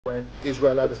when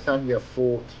Israel Adesanya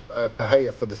fought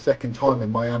Pereira for the second time in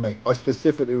Miami. I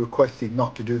specifically requested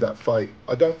not to do that fight.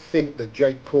 I don't think that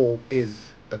Jake Paul is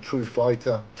a true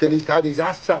fighter. Till he's had his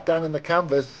ass sat down in the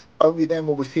canvas, only then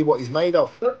will we see what he's made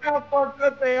of. Look how fucked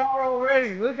up they are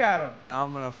already. Look at them.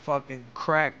 I'm gonna fucking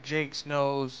crack Jake's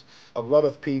nose. A lot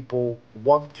of people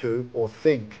want to or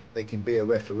think they can be a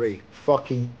referee.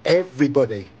 Fucking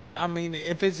everybody. I mean,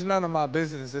 if it's none of my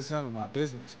business, it's none of my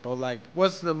business. But like,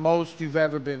 what's the most you've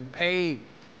ever been paid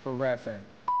for reffing?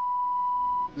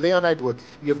 Leon Edwards.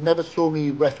 You've never saw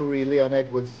me referee Leon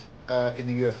Edwards in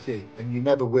the UFC, and you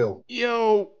never will.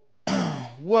 Yo,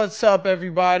 what's up,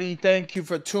 everybody? Thank you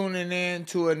for tuning in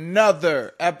to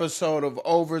another episode of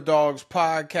Overdogs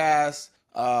Podcast.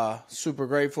 Super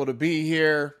grateful to be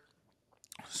here.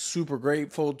 Super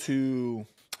grateful to,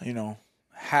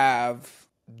 have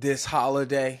this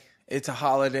holiday. It's a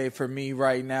holiday for me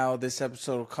right now. This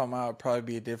episode will come out, probably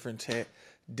be a different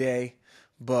day.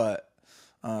 But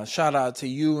shout out to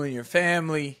you and your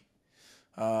family.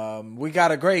 We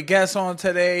got a great guest on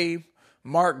today.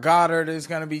 Marc Goddard is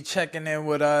going to be checking in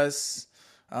with us.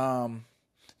 The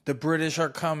British are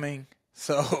coming.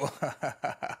 So,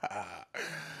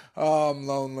 oh, I'm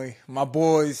lonely. My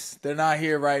boys, they're not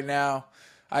here right now.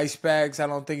 Ice Bags, I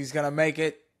don't think he's going to make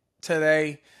it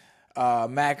today.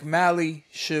 Mac Malley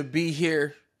should be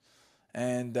here.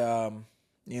 And,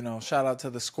 shout out to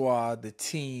the squad, the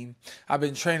team. I've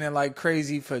been training like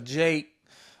crazy for Jake.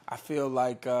 I feel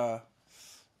like, Gohan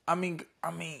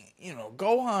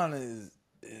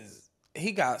is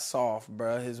he got soft,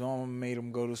 bruh. His mama made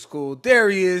him go to school. There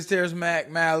he is. There's Mac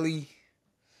Malley.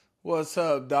 What's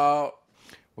up, dog?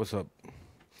 What's up?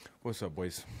 What's up,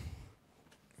 boys?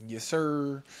 Yes,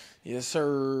 sir. Yes,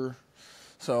 sir.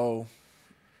 So,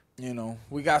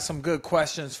 we got some good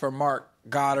questions for Marc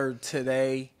Goddard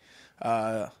today.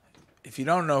 If you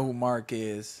don't know who Marc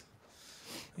is,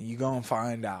 you're going to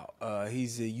find out.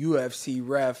 He's a UFC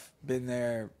ref, been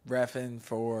there reffing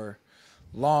for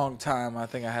a long time. I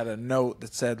think I had a note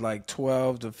that said like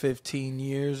 12 to 15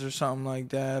 years or something like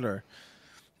that.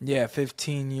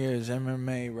 15 years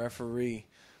MMA referee.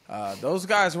 Those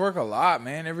guys work a lot,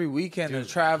 man. Every weekend they're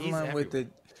traveling with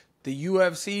the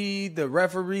UFC, the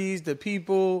referees, the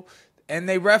people, and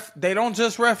they don't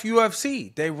just ref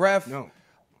UFC. They ref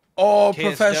all KSW,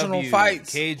 professional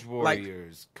fights, Cage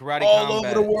Warriors, Karate all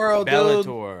Combat, over the world,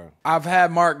 Bellator. Dude. I've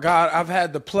had I've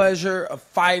had the pleasure of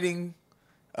fighting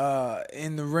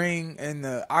in the ring, in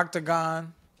the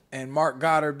octagon, and Marc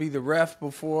Goddard be the ref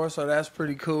before, so that's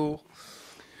pretty cool.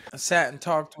 I sat and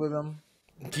talked with him.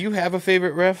 Do you have a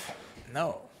favorite ref?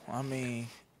 No. I mean,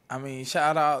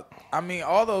 shout out.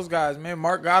 All those guys, man.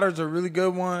 Marc Goddard's a really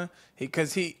good one.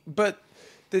 But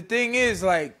the thing is,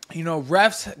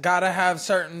 refs gotta have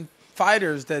certain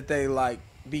fighters that they like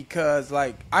because,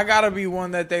 I gotta be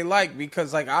one that they like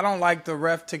because, I don't like the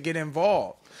ref to get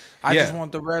involved. I just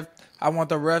want the ref. I want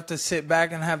the ref to sit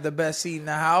back and have the best seat in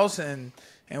the house and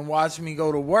watch me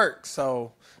go to work.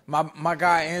 So my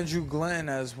guy Andrew Glenn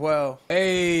as well.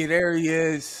 Hey, there he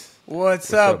is.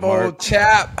 What's up, old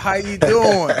chap? How you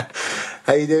doing?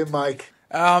 How you doing, Mike?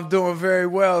 I'm doing very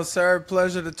well, sir.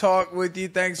 Pleasure to talk with you.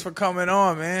 Thanks for coming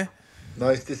on, man.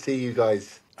 Nice to see you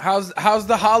guys. How's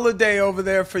the holiday over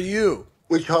there for you?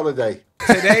 Which holiday?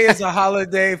 Today is a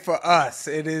holiday for us.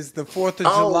 It is the 4th of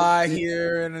July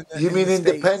here. You mean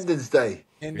Independence Day?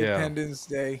 Independence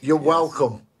Day. You're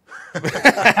welcome.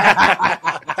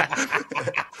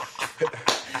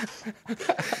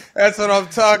 That's what I'm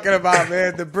talking about,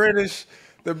 man. The British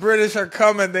are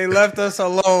coming. They left us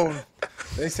alone.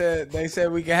 They said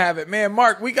we can have it, man.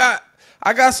 Marc,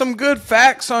 I got some good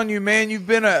facts on you, man. You've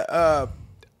been a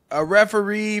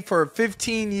referee for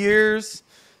 15 years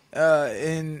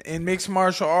in mixed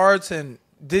martial arts, and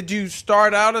did you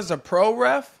start out as a pro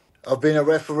ref? I've been a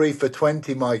referee for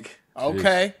 20, Mike.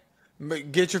 Okay.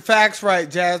 Get your facts right,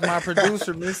 Jazz. My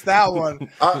producer missed that one.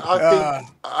 I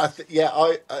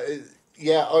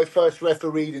first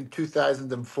refereed in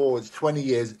 2004. It's 20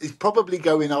 years. It's probably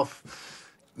going off.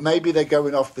 Maybe they're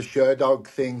going off the Sherdog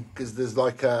thing because there's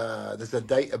a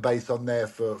database on there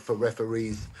for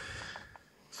referees.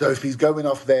 So if he's going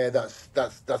off there, that's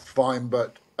fine.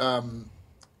 But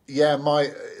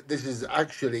this is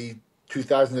actually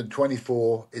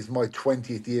 2024 is my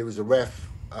 20th year as a ref.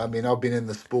 I mean, I've been in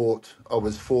the sport. I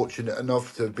was fortunate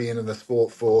enough to be in the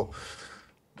sport for,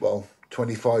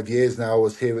 25 years now. I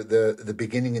was here at the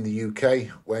beginning in the UK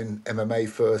when MMA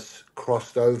first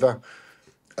crossed over.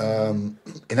 In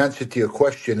answer to your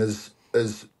question, as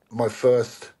my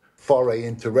first foray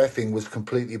into reffing was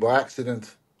completely by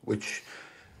accident, which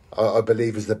I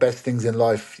believe is the best things in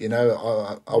life.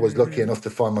 I was lucky enough to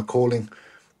find my calling.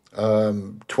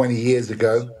 20 years Yes,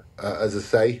 ago. sir. As I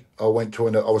say, I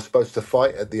was supposed to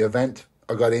fight at the event.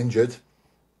 I got injured,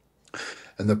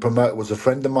 and the promoter was a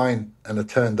friend of mine, and I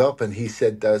turned up, and he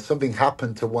said something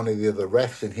happened to one of the other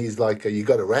refs, and he's like, "You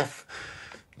got a ref?"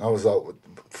 I was like,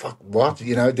 "Fuck, what?"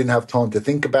 I didn't have time to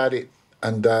think about it,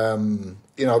 and a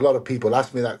lot of people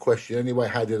ask me that question anyway.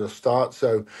 How did I start?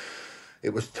 So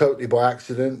it was totally by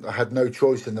accident. I had no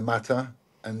choice in the matter,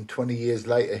 and 20 years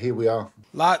later, here we are.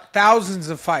 Thousands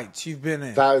of fights you've been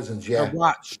in Thousands, or yeah,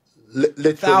 watched.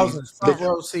 literally, Thousands, front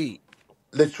row seat.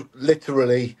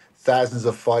 literally thousands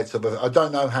of fights. I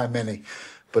don't know how many,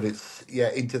 but it's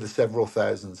into the several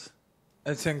thousands.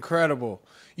 It's incredible.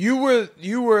 You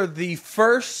were the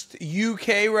first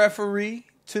UK referee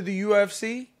to the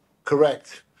UFC.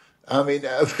 Correct. I mean,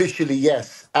 officially,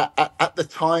 yes. At the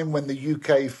time when the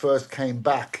UK first came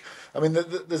back, I mean,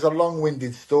 there's a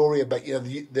long-winded story about,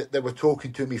 they were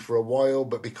talking to me for a while,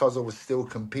 but because I was still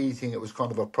competing, it was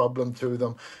kind of a problem to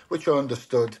them, which I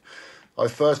understood. I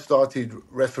first started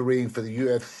refereeing for the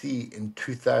UFC in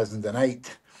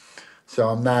 2008. So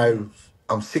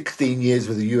I'm 16 years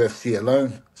with the UFC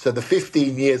alone. So the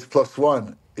 15 years plus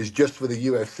one is just with the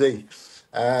UFC.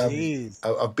 Jeez.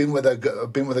 I've been with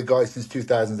a guy since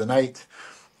 2008,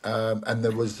 and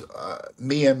there was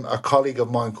me and a colleague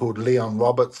of mine called Leon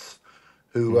Roberts,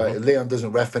 who Leon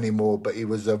doesn't ref anymore, but he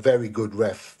was a very good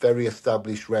ref, very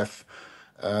established ref.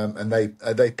 And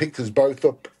they picked us both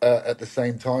up at the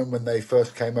same time when they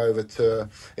first came over to.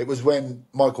 It was when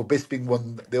Michael Bisping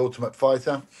won the Ultimate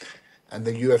Fighter, and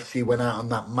the UFC went out on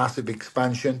that massive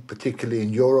expansion, particularly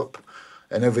in Europe,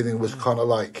 and everything was kind of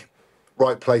like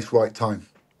right place, right time.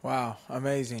 Wow,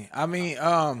 amazing. I mean,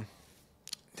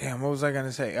 damn, what was I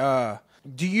gonna say?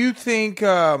 Do you think?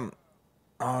 Oh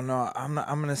no, I'm not.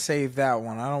 I'm gonna save that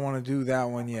one. I don't want to do that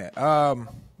one yet.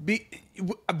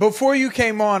 Before you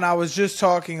came on, I was just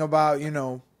talking about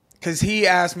because he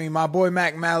asked me. My boy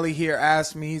Mac Malley here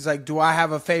asked me. He's like, "Do I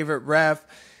have a favorite ref?"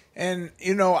 And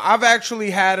I've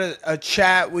actually had a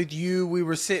chat with you. We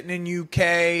were sitting in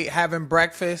UK having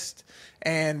breakfast,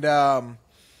 and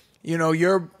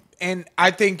you're and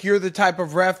I think you're the type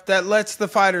of ref that lets the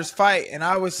fighters fight. And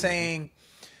I was saying,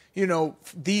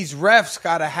 these refs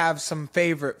got to have some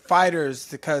favorite fighters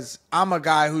because I'm a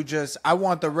guy who I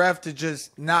want the ref to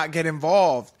just not get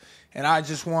involved, and I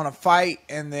just want to fight,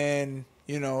 and then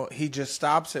he just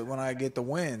stops it when I get the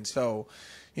win. So.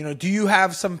 Do you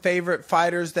have some favorite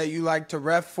fighters that you like to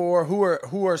ref for?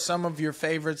 Who are some of your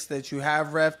favorites that you have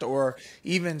refed, or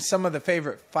even some of the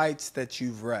favorite fights that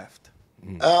you've refed?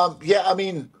 Yeah, I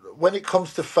mean, when it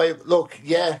comes to favorite, look,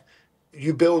 yeah,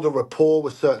 you build a rapport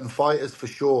with certain fighters for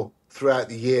sure throughout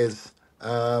the years.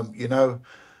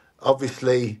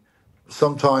 Obviously,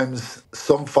 sometimes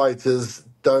some fighters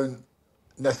don't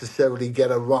necessarily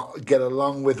get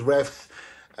along with refs.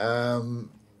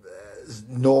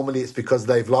 Normally it's because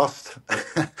they've lost,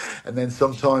 and then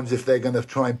sometimes if they're going to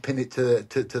try and pin it to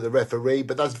the referee,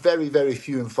 but that's very, very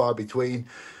few and far between.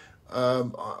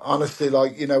 Honestly,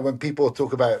 like, when people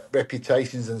talk about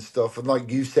reputations and stuff, and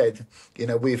like you said,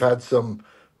 we've had some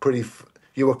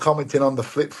you were commenting on the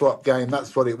flip-flop game.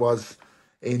 That's what it was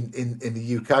in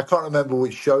the UK. I can't remember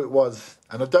which show it was,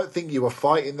 and I don't think you were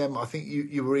fighting them. I think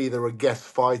you were either a guest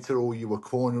fighter or you were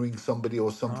cornering somebody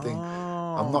or something.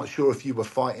 I'm not Oh, sure if you were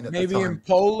fighting at the maybe in time.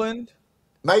 Poland.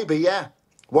 Maybe, yeah.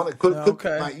 One it could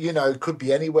Okay, like, it could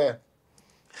be anywhere.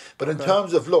 But in okay.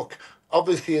 terms of look,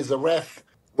 obviously as a ref,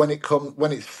 when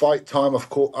it's fight time, of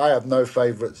course, I have no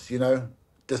favourites.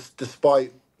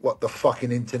 Despite what the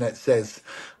fucking internet says.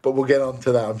 But we'll get on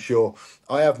to that, I'm sure.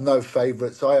 I have no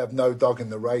favourites. I have no dog in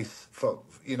the race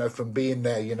from being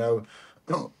there.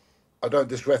 I don't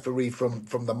just referee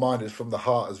from the mind; it's from the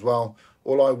heart as well.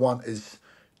 All I want is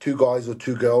two guys or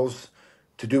two girls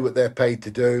to do what they're paid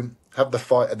to do, have the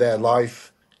fight of their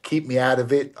life, keep me out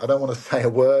of it. I don't want to say a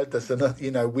word. That's enough.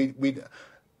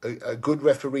 A good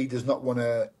referee does not want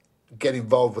to get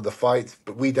involved with the fight,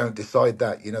 but we don't decide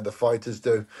that. The fighters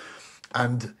do.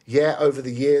 And yeah, over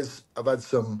the years, I've had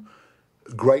some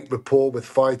great rapport with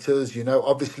fighters.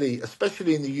 Obviously,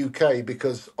 especially in the UK,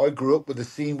 because I grew up with the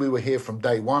scene. We were here from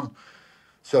day one.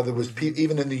 So there was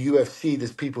even in the UFC,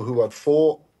 there's people who had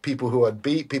fought, people who had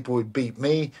beat, people who beat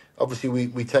me. Obviously,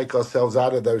 we take ourselves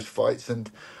out of those fights,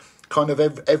 and kind of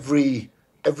every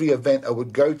event I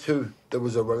would go to, there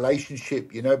was a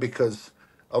relationship, because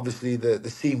obviously the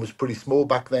scene was pretty small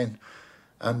back then,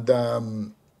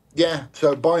 and yeah.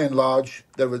 So by and large,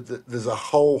 there's a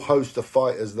whole host of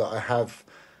fighters that I have.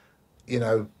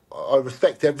 I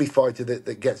respect every fighter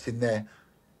that gets in there,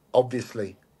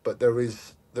 obviously, but there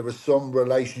are some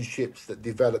relationships that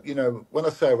develop. When I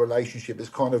say a relationship, it's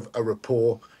kind of a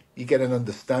rapport. you get an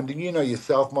understanding. You know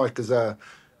yourself, Mike, as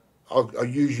I'll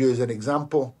use you as an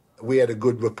example. We had a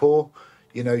good rapport.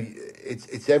 You know,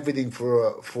 it's everything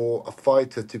for a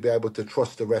fighter to be able to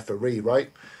trust the referee, right?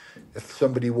 If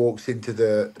somebody walks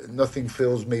into nothing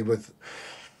fills me with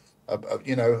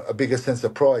a bigger sense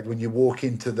of pride when you walk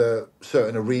into the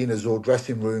certain arenas or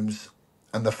dressing rooms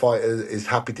and the fighter is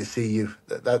happy to see you.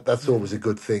 That's always a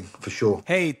good thing for sure.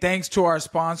 Hey, thanks to our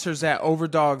sponsors at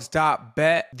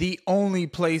Overdogs.bet, the only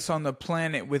place on the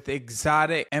planet with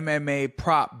exotic MMA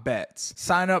prop bets.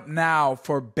 Sign up now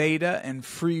for beta and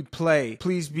free play.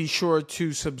 Please be sure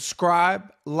to subscribe,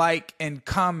 like, and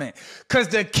comment, because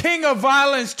the King of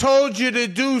Violence told you to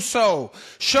do so.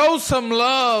 Show some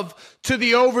love to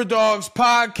the Overdogs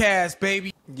podcast,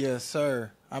 baby. Yes,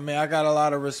 sir. I mean, I got a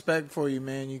lot of respect for you,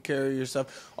 man. You carry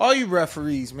yourself. All you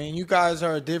referees, man, you guys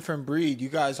are a different breed. You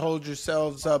guys hold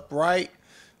yourselves upright.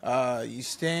 You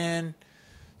stand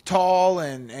tall,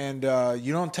 and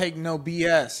you don't take no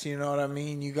BS. You know what I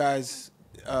mean? You guys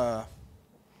are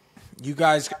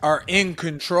in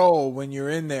control when you're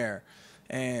in there,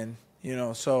 and you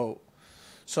know. So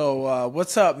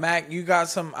what's up, Mac? You got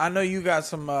some? I know you got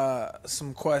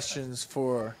some questions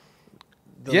for.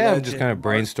 I'm just kind of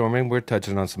brainstorming. We're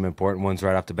touching on some important ones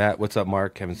right off the bat. What's up,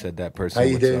 Mark? Haven't said that personally.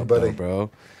 How you doing, buddy?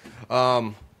 Bro? I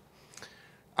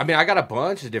mean, I got a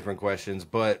bunch of different questions,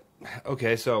 but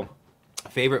okay, so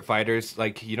favorite fighters,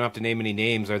 like, you don't have to name any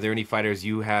names. Are there any fighters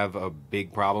you have a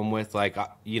big problem with? Like,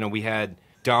 we had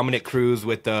Dominic Cruz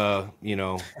with the,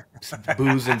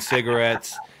 booze and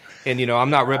cigarettes. And, I'm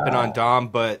not ripping on Dom,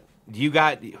 but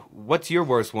what's your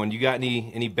worst one? You got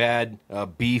any bad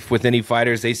beef with any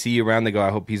fighters? They see you around, they go,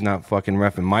 I hope he's not fucking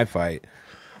reffing my fight.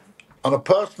 On a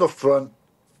personal front,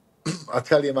 I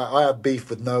tell you, mate, I have beef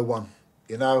with no one.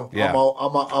 Yeah.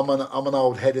 I'm an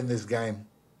old head in this game.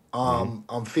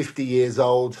 I'm 50 years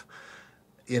old.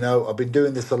 I've been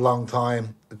doing this a long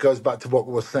time. It goes back to what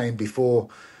we were saying before.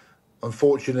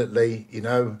 Unfortunately,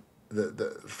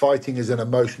 the fighting is an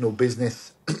emotional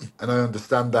business, and I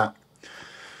understand that.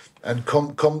 And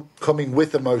coming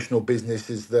with emotional business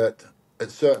is that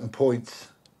at certain points,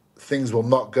 things will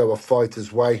not go a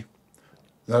fighter's way.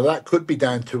 Now that could be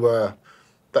down to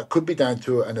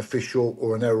an official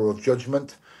or an error of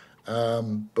judgment,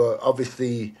 but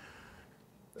obviously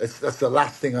that's the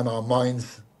last thing on our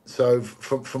minds. So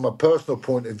from a personal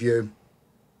point of view,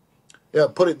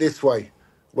 put it this way: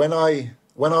 when I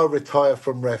retire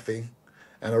from reffing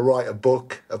and I write a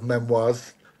book of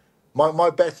memoirs. My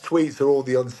best tweets are all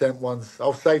the unsent ones.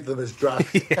 I'll save them as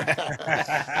drafts.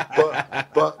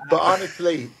 but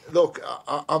honestly, look,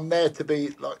 I'm there to be,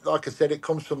 like I said, it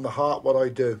comes from the heart what I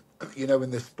do. In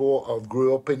the sport, I've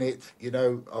grew up in it.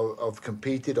 I've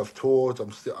competed, I've toured.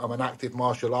 I'm an active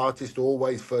martial artist,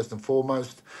 always first and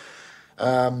foremost.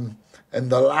 And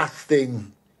the last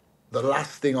thing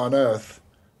on earth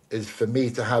is for me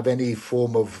to have any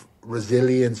form of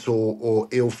resilience or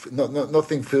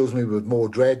nothing fills me with more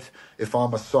dread if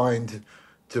I'm assigned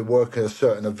to work at a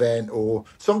certain event. Or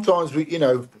sometimes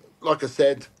like I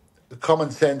said, the common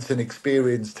sense and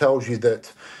experience tells you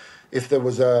that if there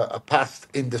was a past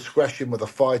indiscretion with a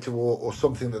fighter or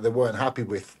something that they weren't happy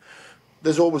with,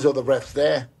 there's always other refs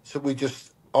there. So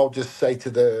I'll just say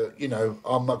to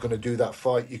I'm not going to do that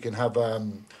fight. You can have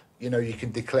you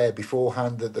can declare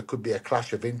beforehand that there could be a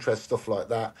clash of interest, stuff like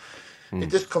that. It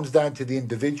just comes down to the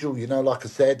individual, like I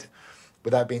said,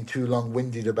 without being too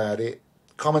long-winded about it.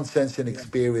 Common sense and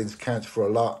experience counts for a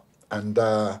lot. And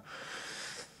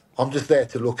I'm just there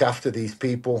to look after these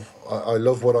people. I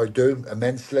love what I do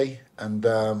immensely.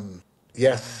 And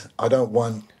yes, I don't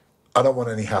want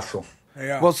any hassle.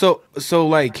 Yeah. Well, so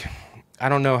like, I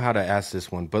don't know how to ask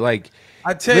this one, but like,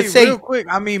 I tell you real quick.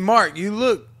 I mean, Mark, you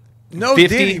look 50?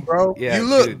 Diddy, bro. Yeah, you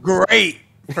look dude. Great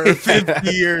for 50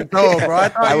 years old, bro. I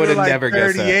thought I you would were have like never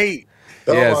guessed 38.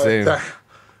 that. Yeah, same.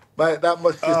 Mate, that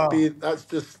must just be. That's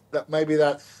just that. Maybe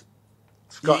that's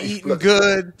Scottish Eating blood.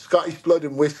 good. Scottish blood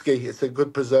and whiskey. It's a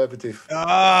good preservative.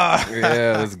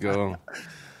 Yeah, let's go.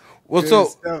 Well,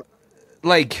 so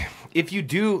like, if you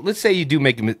do, let's say you do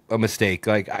make a mistake,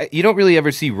 like you don't really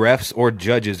ever see refs or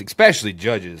judges, especially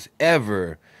judges,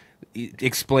 ever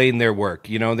explain their work.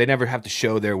 They never have to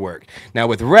show their work. Now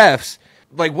with refs,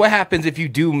 like, what happens if you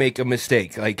do make a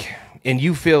mistake? Like, and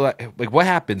you feel like what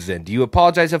happens then? Do you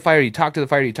apologize to the fighter? Do you talk to the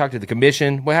fighter? Do you talk to the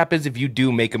commission? What happens if you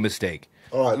do make a mistake?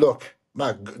 All right, look,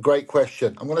 Matt, great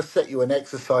question. I'm going to set you an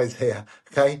exercise here,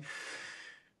 okay?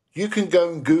 You can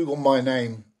go and Google my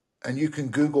name, and you can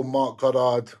Google Marc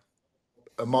Goddard,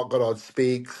 Marc Goddard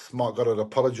speaks, Marc Goddard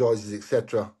apologizes,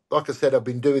 etc. Like I said, I've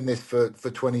been doing this for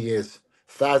 20 years.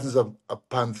 Thousands of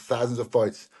pounds, thousands of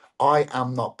fights. I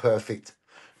am not perfect.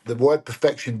 the word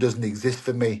perfection doesn't exist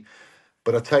for me.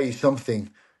 But I tell you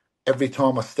something, every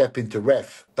time I step into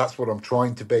ref, that's what I'm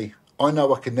trying to be. I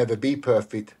know I can never be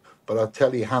perfect, but I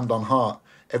tell you, hand on heart,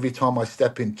 every time I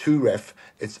step into ref,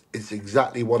 it's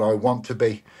exactly what I want to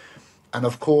be. And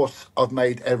of course, I've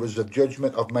made errors of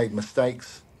judgment, I've made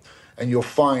mistakes, and you'll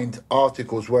find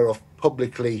articles where I've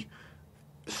publicly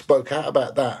spoke out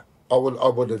about that. I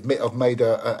would admit I've made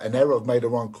an error, I've made a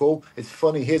wrong call. It's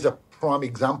funny, here's a prime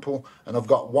example, and I've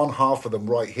got one half of them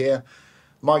right here.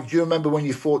 Mike, do you remember when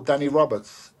you fought Danny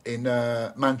Roberts in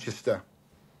Manchester?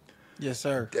 Yes,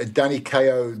 sir. Danny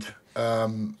KO'd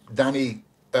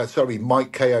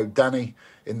Mike KO'd Danny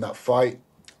in that fight.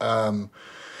 And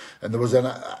there was it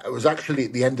was actually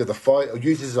at the end of the fight. I'll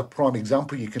use this as a prime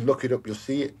example. You can look it up, you'll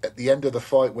see it. At the end of the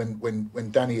fight when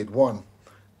Danny had won,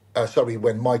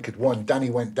 when Mike had won,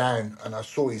 Danny went down and I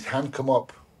saw his hand come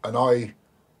up and I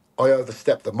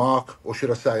overstepped the mark, or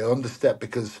should I say I understepped,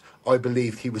 because I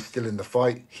believed he was still in the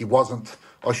fight. He wasn't.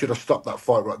 I should have stopped that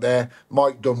fight right there.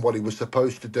 Mike done what he was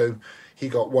supposed to do. He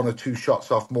got one or two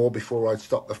shots off more before I'd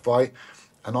stopped the fight.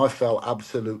 And I felt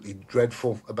absolutely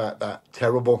dreadful about that,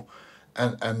 terrible.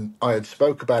 And I had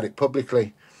spoke about it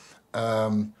publicly.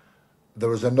 There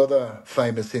was another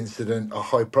famous incident,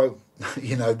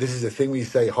 this is the thing when you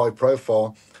say high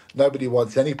profile. Nobody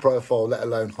wants any profile, let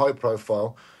alone high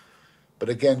profile. But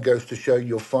again, goes to show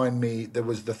you'll find me, there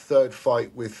was the third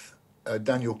fight with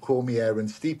Daniel Cormier and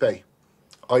Stipe.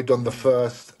 I done the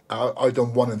first, I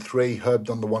done 1 and 3, Herb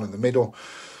done the one in the middle.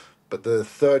 But the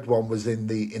third one was in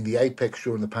the Apex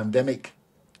during the pandemic.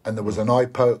 And there was an eye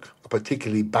poke, a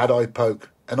particularly bad eye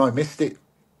poke, and I missed it.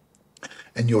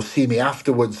 And you'll see me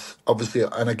afterwards, obviously.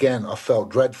 And again, I felt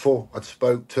dreadful. I'd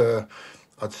spoke to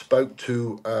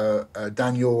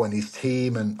Daniel and his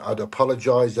team, and I'd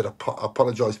apologised.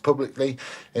 Apologised publicly.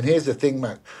 And here's the thing,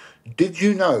 Mac. Did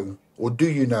you know, or do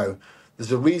you know,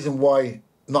 there's a reason why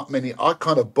not many. I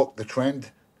kind of bucked the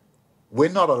trend. We're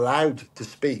not allowed to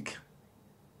speak.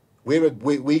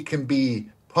 We can be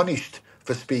punished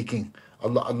for speaking. A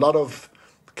lot of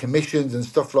commissions and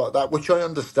stuff like that, which I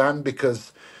understand,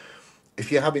 because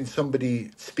if you're having somebody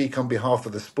speak on behalf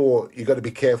of the sport, you've got to be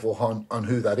careful on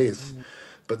who that is. Mm-hmm.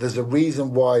 But there's a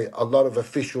reason why a lot of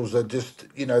officials are just,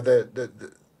 they're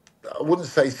I wouldn't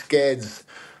say scared's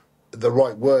the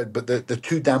right word, but they're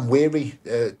too damn weary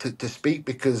to speak,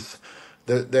 because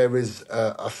there is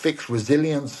a fixed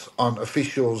resilience on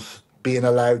officials being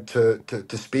allowed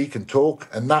to speak and talk,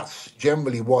 and that's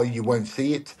generally why you won't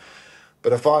see it.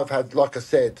 But if I've had, like I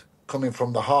said, coming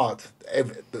from the heart,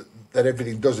 that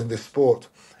everything does in this sport,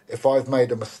 if I've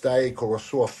made a mistake or I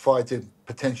saw a fighter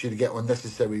potentially get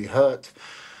unnecessarily hurt,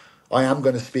 I am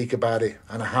going to speak about it,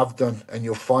 and I have done. And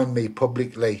you'll find me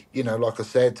publicly, like I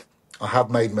said, I have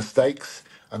made mistakes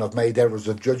and I've made errors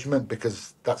of judgment,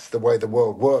 because that's the way the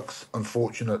world works,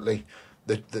 unfortunately.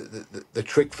 The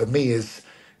trick for me is,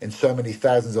 in so many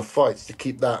thousands of fights, to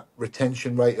keep that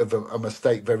retention rate of a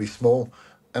mistake very small.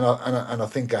 And I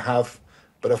think I have.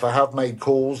 But if I have made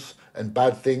calls and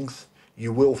bad things,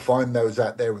 you will find those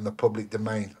out there in the public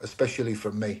domain, especially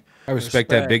from me. I respect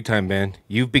that big time, man.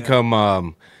 You've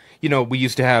become, we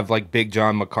used to have like Big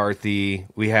John McCarthy.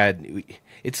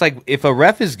 It's like if a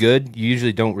ref is good, you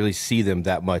usually don't really see them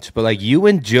that much. But like you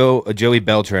and Joey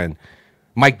Beltran,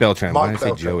 Mike Beltran. Why did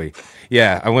I say Joey?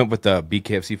 Yeah, I went with the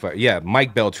BKFC fight. Yeah,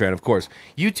 Mike Beltran, of course.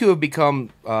 You two have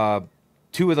become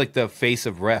two of like the face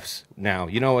of refs now.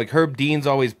 Like Herb Dean's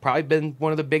always probably been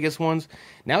one of the biggest ones.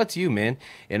 Now it's you, man.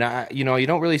 And you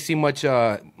don't really see much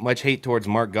hate towards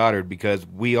Marc Goddard, because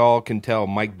we all can tell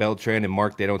Mike Beltran and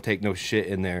Mark, they don't take no shit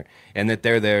in there, and that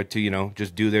they're there to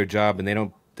just do their job, and they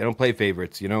don't play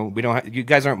favorites. We don't. You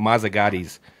guys aren't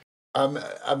Mazzagatis. I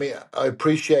mean, I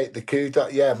appreciate the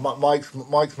kudos. Yeah, Mike's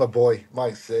my boy.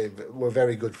 We're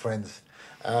very good friends.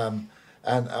 And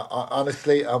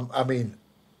honestly, I mean,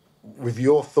 with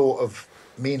your thought of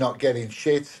me not getting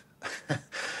shit,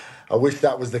 I wish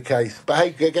that was the case. But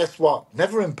hey, guess what?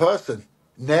 Never in person.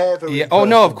 Never. Yeah. Oh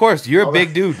no, of course. You're a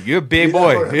big dude. You're a big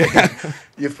boy.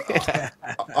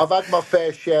 I've had my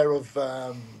fair share of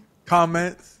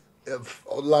comments. Of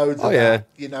loads of that,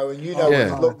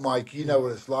 and look, Mike, you know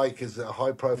what it's like as a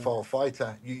high profile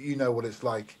fighter. You know what it's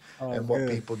like, and what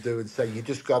people do and say. You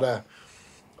just gotta.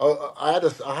 I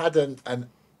had an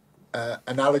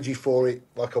analogy for it,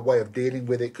 like a way of dealing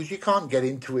with it, because you can't get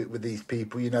into it with these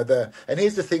people. And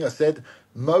here's the thing: I said,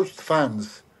 most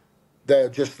fans, they're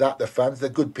just that. They're fans. They're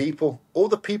good people. All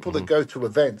the people that go to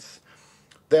events,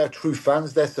 they're true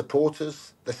fans. They're supporters.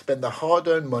 They spend their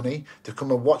hard-earned money to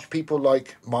come and watch people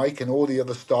like Mike and all the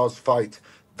other stars fight.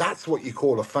 That's what you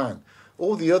call a fan.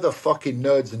 All the other fucking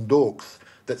nerds and dorks,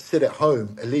 that sit at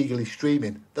home illegally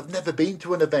streaming. They've never been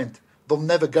to an event. They'll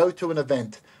never go to an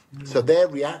event. So their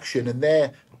reaction and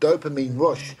their dopamine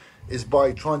rush is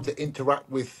by trying to interact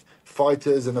with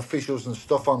fighters and officials and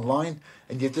stuff online.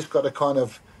 And you've just got to kind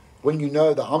of, when you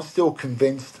know that I'm still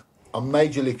convinced, I'm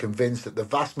majorly convinced that the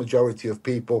vast majority of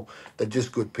people, they're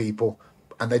just good people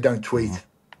and they don't tweet.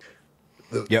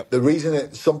 The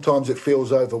reason sometimes it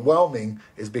feels overwhelming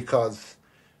is because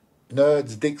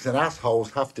nerds, dicks and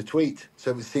assholes have to tweet.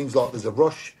 So it seems like there's a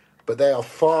rush, but they are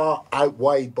far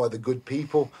outweighed by the good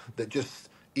people that just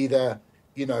either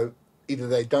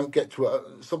they don't get to it.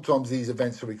 Sometimes these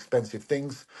events are expensive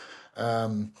things.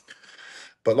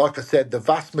 But like I said, the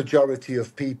vast majority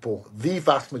of people,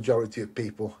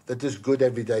 they're just good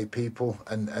everyday people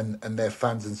and they're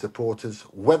fans and supporters,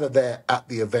 whether they're at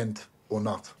the event or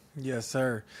not. Yes,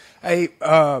 sir. Hey,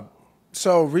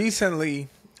 so recently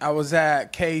I was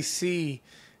at KC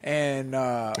and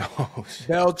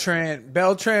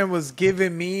Beltran was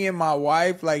giving me and my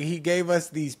wife, like he gave us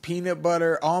these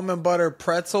almond butter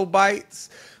pretzel bites.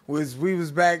 We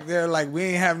was back there like we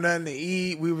ain't have nothing to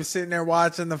eat. We were sitting there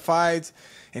watching the fights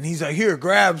and he's like, here,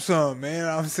 grab some, man.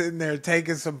 I'm sitting there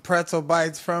taking some pretzel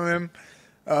bites from him,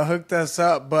 hooked us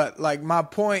up. But like my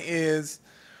point is,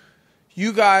 are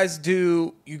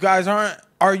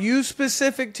you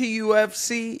specific to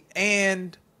UFC,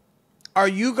 and are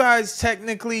you guys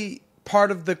technically part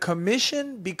of the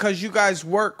commission because you guys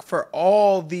work for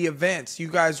all the events? You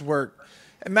guys work.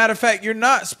 As a matter of fact, you're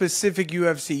not specific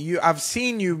UFC. I've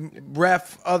seen you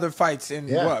ref other fights in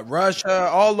Russia,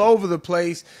 all over the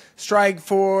place,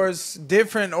 Strikeforce,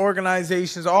 different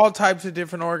organizations, all types of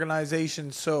different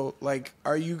organizations. So, like,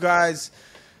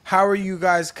 how are you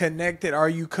guys connected? Are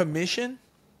you commissioned?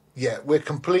 Yeah, we're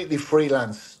completely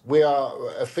freelance. We are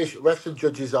official. Refs and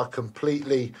judges are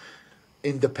completely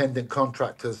independent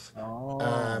contractors.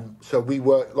 So we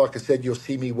work, like I said, you'll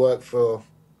see me work for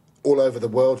all over the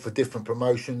world for different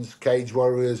promotions: Cage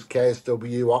Warriors,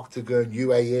 KSW, Octagon,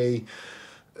 UAE,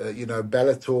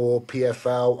 Bellator,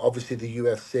 PFL, obviously the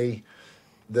UFC.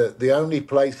 The only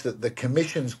place that the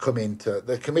commissions come into,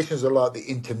 the commissions are like the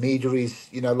intermediaries,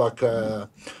 like a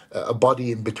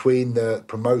body in between the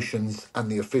promotions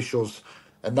and the officials.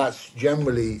 And that's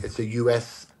generally, it's a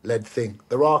US-led thing.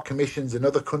 There are commissions in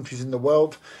other countries in the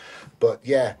world, but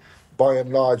yeah, by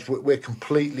and large, we're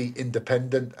completely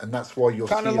independent, and that's why you'll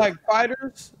see kind of like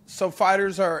fighters. So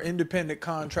fighters are independent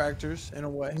contractors in a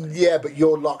way. Yeah, but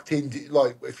you're locked in.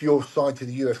 Like if you're signed to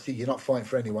the UFC, you're not fighting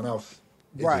for anyone else.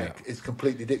 Right. It's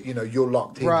completely different. You're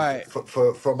locked in. Right.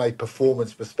 From a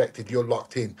performance perspective, you're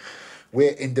locked in.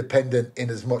 We're independent in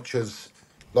as much as,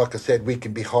 like I said, we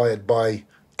can be hired by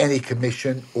any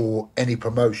commission or any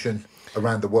promotion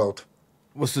around the world.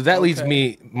 Well, so that leads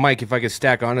me, Mike, if I could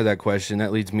stack onto that question,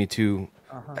 that leads me to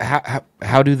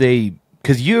how do they,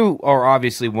 because you are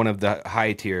obviously one of the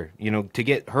high tier, to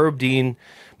get Herb Dean,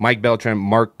 Mike Beltran,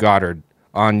 Marc Goddard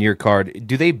on your card,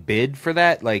 do they bid for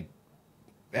that? Like,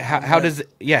 how does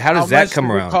that come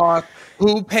around? Cost,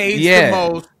 who pays the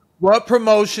most? What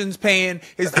promotion's paying?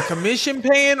 Is the commission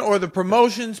paying or the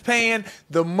promotion's paying?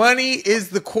 The money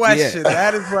is the question.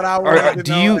 That is what I want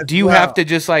to know. Do you have to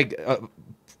just like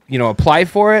apply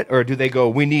for it, or do they go,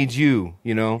 we need you?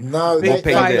 No, big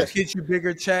fights get you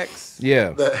bigger checks.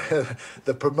 Yeah,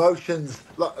 the promotions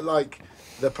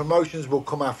the promotions will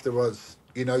come after us.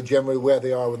 Generally where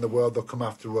they are in the world, they'll come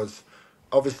after us.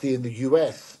 Obviously in the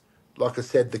US, like I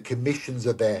said, the commissions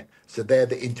are there. So they're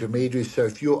the intermediaries. So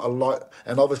if you're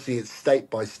and obviously it's state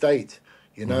by state,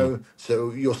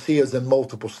 so you'll see us in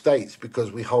multiple states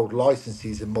because we hold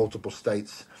licenses in multiple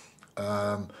states.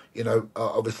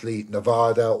 Obviously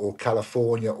Nevada or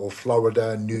California or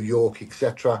Florida, New York,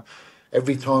 etc.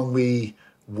 Every time we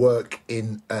work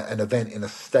in an event in a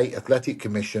state athletic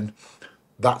commission,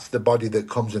 that's the body that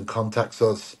comes and contacts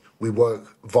us. We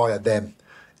work via them.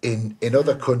 In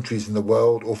other countries in the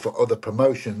world or for other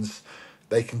promotions,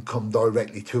 they can come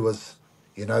directly to us.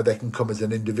 They can come as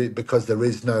an individual because there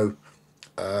is no,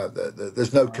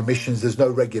 there's no commissions, there's no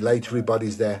regulatory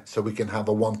bodies there, so we can have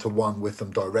a one-to-one with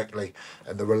them directly,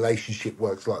 and the relationship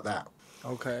works like that.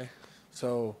 Okay.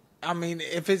 So, I mean,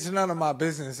 if it's none of my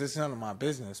business, it's none of my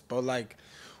business. But like,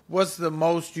 what's the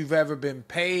most you've ever been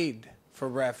paid for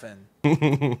reffing?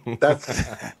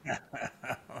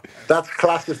 That's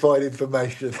classified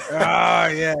information. Oh,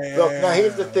 yeah. Look, now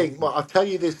here's the thing. Well, I'll tell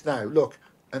you this now. Look,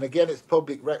 and again, it's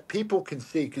public. People can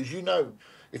see, because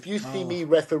if you see me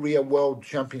referee a world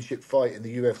championship fight in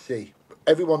the UFC,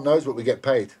 everyone knows what we get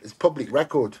paid. It's public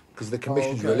record because the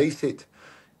commissions release it.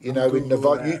 In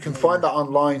Nevada, you can find that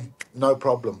online, no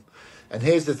problem. And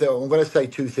here's the thing. I'm going to say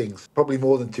two things, probably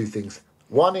more than two things.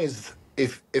 One is,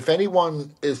 if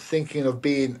anyone is thinking of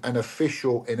being an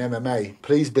official in MMA,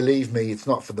 please believe me, it's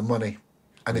not for the money,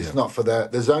 and it's not for the.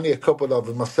 There's only a couple of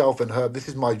them, myself and her. This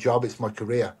is my job. It's my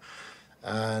career.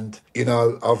 And,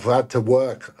 I've had to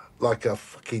work like a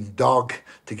fucking dog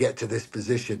to get to this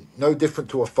position. No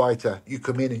different to a fighter. You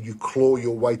come in and you claw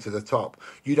your way to the top.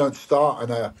 You don't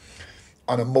start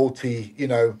on a multi,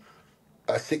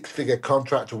 a six-figure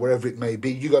contract or wherever it may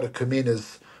be. You got to come in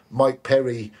as Mike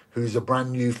Perry, who's a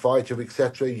brand new fighter,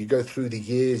 etc. You go through the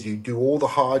years, you do all the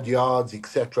hard yards,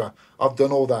 etc. I've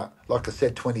done all that, like I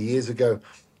said, 20 years ago,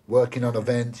 working on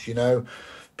events,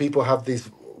 People have these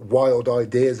wild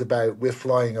ideas about we're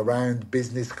flying around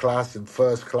business class and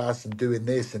first class and doing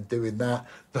this and doing that.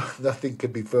 Nothing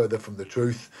could be further from the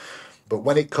truth. But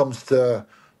when it comes to,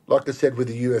 like I said, with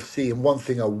the UFC, and one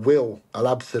thing I'll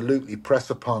absolutely press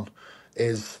upon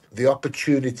is the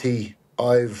opportunity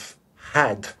I've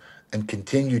had and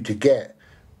continue to get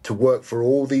to work for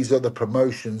all these other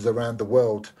promotions around the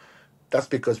world. That's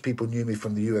because people knew me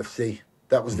from the UFC.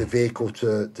 That was the vehicle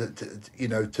to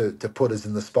put us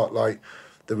in the spotlight.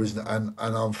 And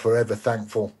I'm forever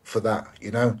thankful for that,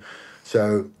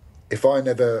 So if I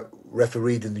never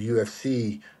refereed in the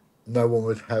UFC, no one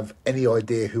would have any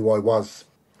idea who I was.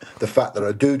 The fact that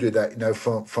I do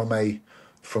that,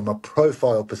 from a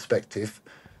profile perspective,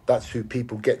 that's who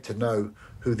people get to know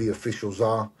who the officials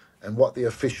are and what the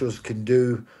officials can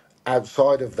do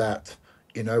outside of that,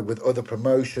 with other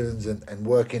promotions and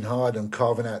working hard and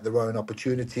carving out their own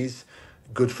opportunities.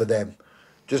 Good for them.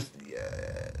 Just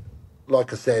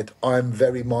like I said, I'm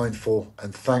very mindful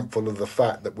and thankful of the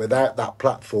fact that without that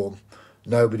platform,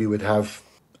 nobody would have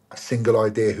a single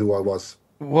idea who I was.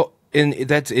 Well, and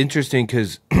that's interesting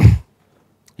because,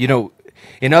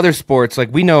 in other sports,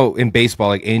 like we know in baseball,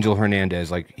 like Angel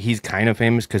Hernandez, like he's kind of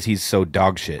famous because he's so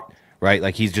dog shit, right?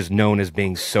 Like he's just known as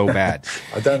being so bad.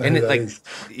 I don't know who that is.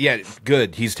 Yeah,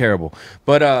 good. He's terrible.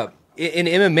 But in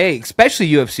MMA, especially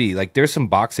UFC, like there's some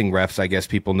boxing refs, I guess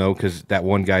people know because that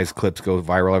one guy's clips go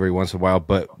viral every once in a while.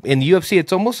 But in the UFC,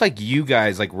 it's almost like you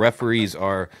guys, like referees,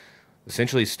 are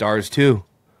essentially stars too.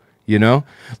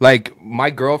 Like my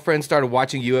girlfriend started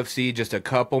watching UFC just a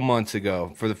couple months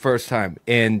ago for the first time,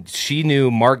 and she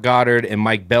knew Marc Goddard and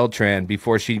Mike Beltran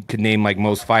before she could name like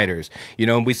most fighters.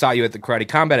 And we saw you at the Karate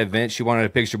Combat event. She wanted a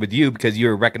picture with you because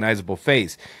you're a recognizable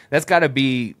face. That's got to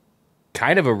be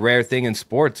kind of a rare thing in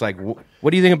sports. Like,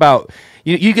 what do you think about?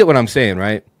 You get what I'm saying,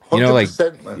 right?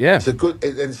 100%, man. Yeah,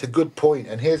 It's a good point.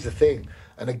 And here's the thing.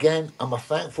 And again, am I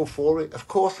thankful for it? Of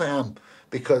course I am,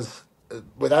 because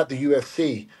without the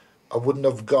UFC, I wouldn't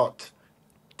have got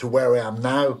to where I am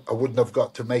now. I wouldn't have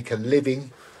got to make a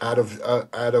living out of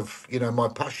my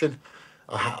passion.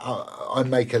 I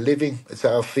make a living. It's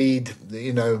how I feed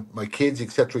my kids,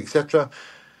 etc., etc.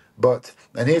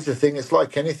 And here's the thing: it's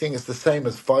like anything. It's the same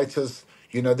as fighters.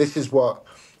 This is what.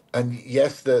 And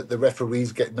yes, the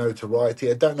referees get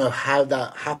notoriety. I don't know how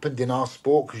that happened in our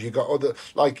sport because you got other,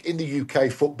 like in the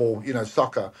UK, football.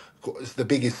 Soccer is the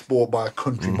biggest sport by a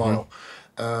country mile.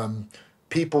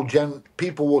 People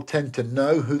will tend to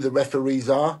know who the referees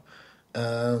are,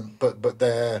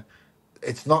 but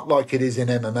it's not like it is in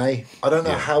MMA. I don't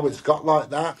know how it's got like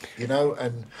that,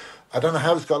 and I don't know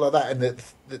how it's got like that. And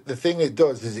the thing it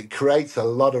does is it creates a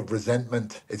lot of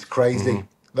resentment. It's crazy.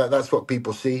 That's what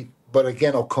people see. But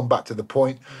again, I'll come back to the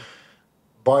point.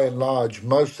 By and large,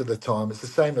 most of the time, it's the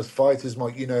same as fighters,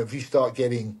 Mike. If you start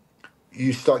getting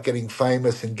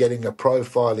famous and getting a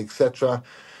profile, etc.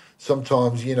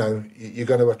 Sometimes, you're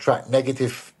going to attract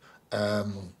negative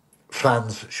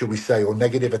fans, should we say, or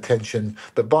negative attention.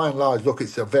 But by and large, look,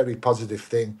 it's a very positive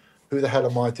thing. Who the hell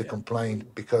am I to complain?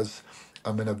 Because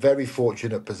I'm in a very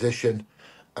fortunate position.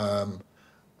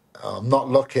 I'm not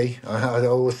lucky. I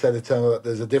always say the term that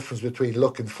there's a difference between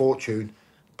luck and fortune.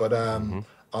 But I'm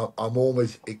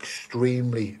always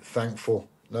extremely thankful.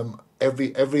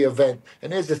 Every event.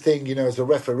 And here's the thing, as a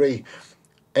referee,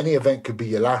 any event could be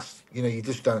your last. You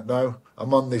just don't know.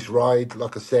 I'm on this ride,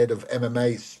 like I said, of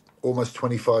MMA. It's almost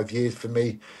 25 years for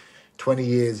me. 20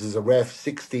 years as a ref,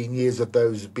 16 years of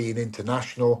those being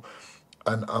international.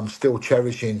 And I'm still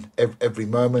cherishing every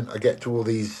moment. I get to all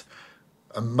these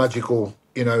magical,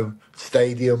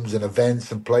 stadiums and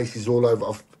events and places all over.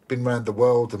 I've been around the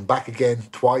world and back again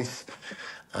twice.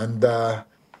 And for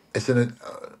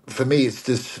me, it's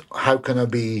just, how can I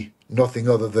be nothing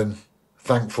other than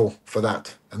thankful for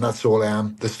that? And that's all I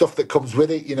am. The stuff that comes with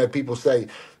it, people say,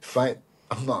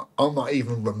 I'm not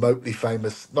even remotely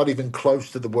famous, not even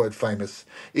close to the word famous.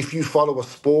 If you follow a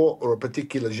sport or a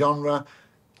particular genre,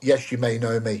 yes, you may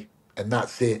know me, and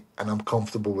that's it, and I'm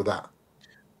comfortable with that.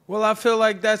 Well, I feel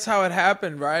like that's how it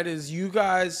happened, right? Is you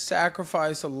guys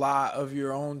sacrifice a lot of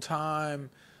your own time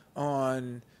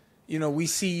on, we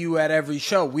see you at every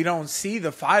show. We don't see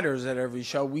the fighters at every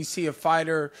show. We see a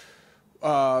fighter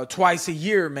twice a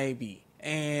year maybe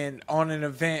and on an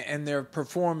event and they're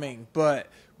performing. But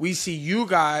we see you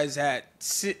guys at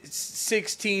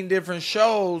 16 different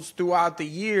shows throughout the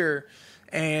year.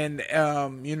 And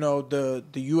the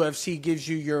UFC gives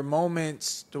you your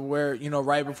moments to where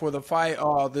right before the fight,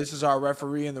 oh, this is our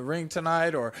referee in the ring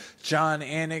tonight, or John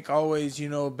Anik, always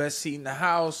best seat in the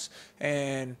house.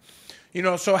 And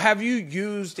so have you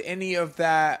used any of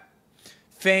that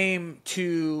fame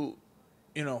to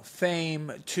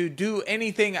do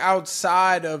anything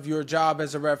outside of your job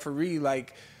as a referee?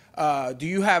 Like, do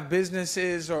you have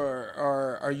businesses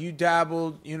or are you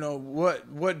dabbled?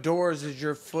 What doors is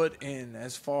your foot in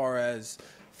as far as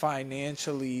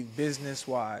financially, business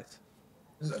wise?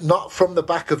 Not from the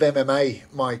back of MMA,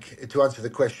 Mike. To answer the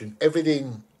question,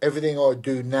 everything I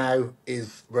do now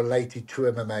is related to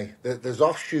MMA. There's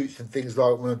offshoots and things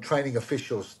like when I'm training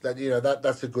officials.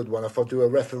 That's a good one. If I do a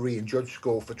referee and judge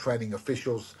score for training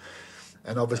officials,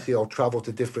 and obviously I'll travel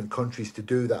to different countries to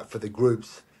do that for the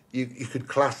groups. You could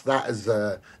class that as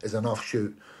an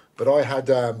offshoot. But I had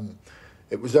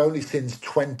it was only since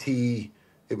end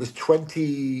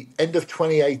of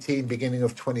 2018, beginning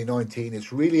of 2019.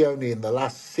 It's really only in the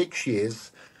last 6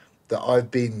 years that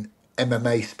I've been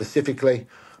MMA specifically.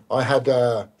 I had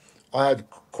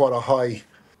quite a high.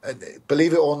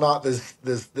 Believe it or not,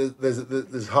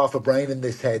 there's half a brain in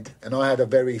this head, and I had a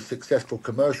very successful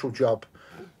commercial job.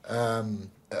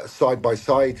 Side by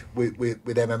side with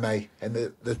MMA, and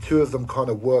the two of them kind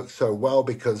of worked so well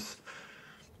because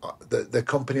the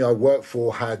company I worked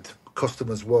for had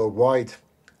customers worldwide,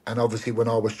 and obviously when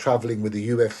I was traveling with the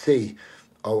UFC,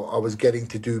 I was getting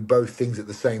to do both things at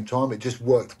the same time. It just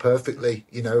worked perfectly,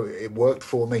 it worked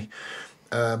for me.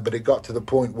 But it got to the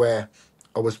point where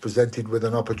I was presented with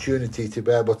an opportunity to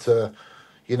be able to,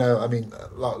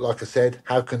 like I said,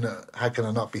 how can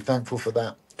I not be thankful for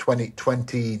that?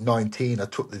 2019, I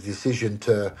took the decision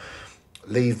to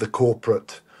leave the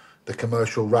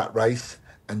commercial rat race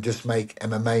and just make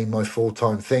MMA my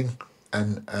full-time thing.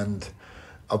 And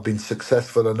I've been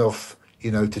successful enough,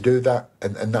 to do that.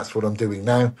 And that's what I'm doing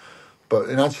now. But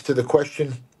in answer to the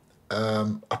question,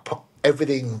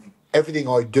 everything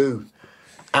I do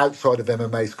outside of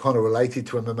MMA is kind of related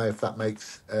to MMA, if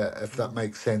that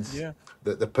makes sense. Yeah.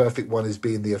 The perfect one is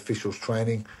being the officials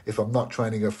training. If I'm not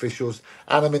training officials,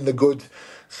 and I'm in the good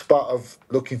spot of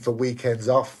looking for weekends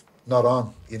off, not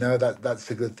on.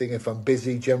 That's a good thing. If I'm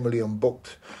busy, generally I'm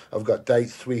booked. I've got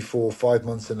dates 3, 4, 5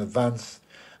 months in advance,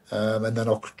 and then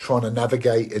I'll try to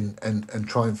navigate and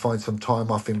try and find some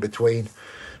time off in between.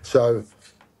 So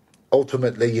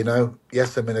ultimately,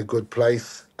 yes, I'm in a good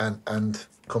place, and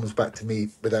comes back to me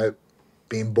without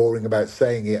being boring about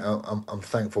saying it. I'm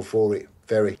thankful for it.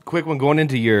 Very quick one going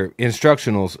into your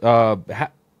instructionals.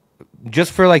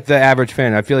 Just for like the average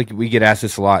fan, I feel like we get asked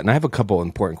this a lot, and I have a couple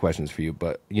important questions for you,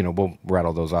 but we'll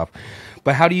rattle those off.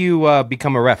 But how do you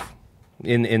become a ref?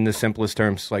 In the simplest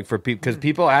terms, like for people, because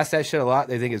people ask that shit a lot.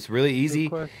 They think it's really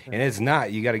easy, and it's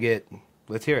not. You got to get.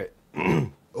 Let's hear it.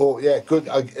 Oh yeah, good.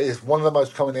 It's one of the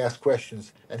most commonly asked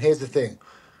questions. And here's the thing: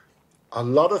 a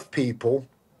lot of people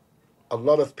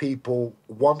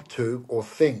want to or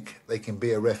think they can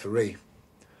be a referee.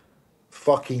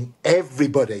 Fucking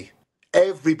everybody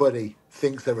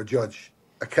thinks they're a judge.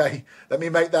 Okay, let me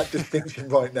make that distinction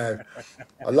right now.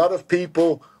 A lot of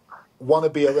people want to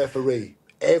be a referee.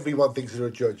 Everyone thinks they're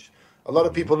a judge. A lot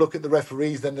of people look at the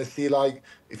referees, then they see like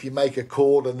if you make a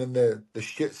call and then the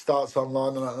shit starts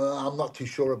online, and I'm not too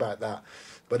sure about that.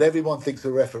 But everyone thinks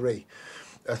a referee.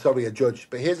 A judge.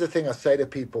 But here's the thing I say to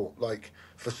people: like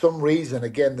for some reason,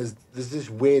 again, there's this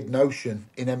weird notion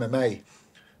in MMA.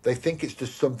 They think it's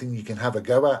just something you can have a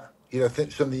go at.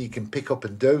 Think something you can pick up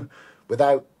and do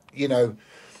without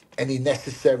any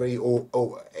necessary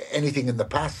or anything in the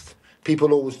past.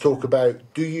 People always talk about,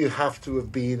 do you have to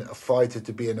have been a fighter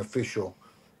to be an official?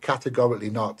 Categorically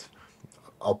not.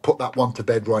 I'll put that one to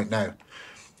bed right now.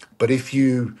 But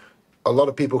a lot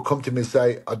of people come to me and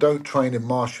say, I don't train in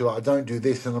martial art, I don't do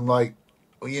this. And I'm like,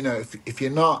 well, if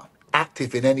you're not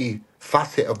active in any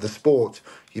facet of the sport,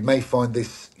 you may find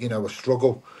this, a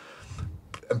struggle.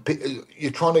 And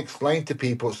you're trying to explain to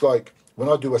people, it's like when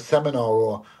I do a seminar,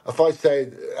 or if I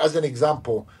say, as an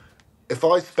example, if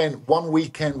I spent one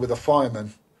weekend with a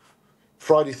fireman,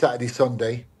 Friday, Saturday,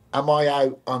 Sunday, am I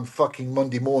out on fucking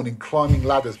Monday morning climbing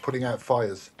ladders, putting out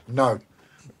fires? No.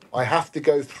 I have to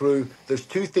go through, there's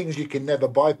two things you can never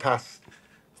bypass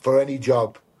for any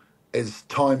job. is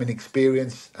time and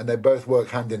experience, and they both work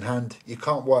hand in hand. You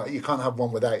can't have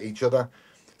one without each other.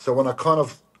 So when I'm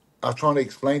trying to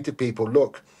explain to people,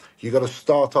 look, you got to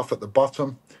start off at the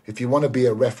bottom. If you want to be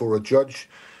a ref or a judge,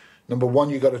 number one,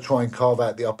 you got to try and carve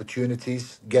out the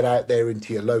opportunities, get out there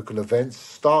into your local events,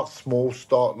 start small,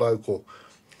 start local,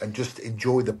 and just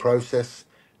enjoy the process.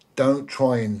 Don't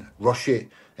try and rush it.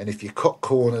 And if you cut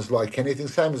corners like anything,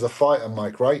 same as a fighter,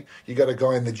 Mike, right? You got a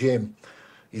guy in the gym.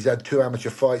 He's had 2 amateur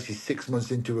fights. He's 6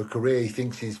 months into a career. He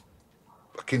thinks he's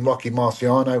fucking Rocky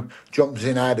Marciano, jumps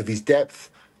in out of his depth,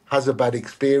 has a bad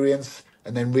experience,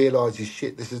 and then realises,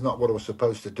 shit, this is not what I was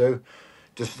supposed to do.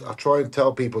 I try and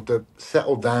tell people to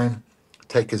settle down,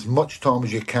 take as much time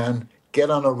as you can, get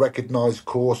on a recognised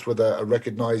course with a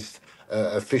recognised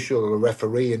official or a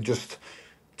referee, and just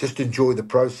enjoy the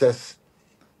process.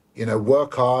 You know,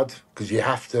 work hard because you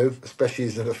have to, especially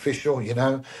as an official, you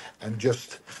know, and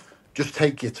just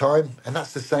take your time. And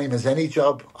that's the same as any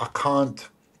job. I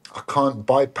can't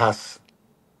bypass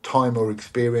time or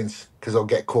experience because I'll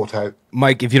get caught out.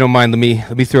 Mike, if you don't mind, let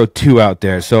me throw 2 out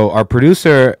there. So our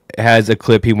producer has a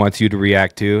clip he wants you to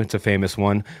react to. It's a famous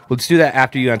one. Let's do that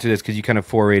after you answer this because you kind of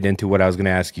forayed into what I was going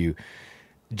to ask you.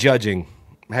 Judging.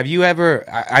 Have you ever,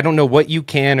 I don't know what you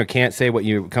can or can't say, what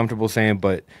you're comfortable saying,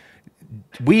 but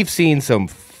we've seen some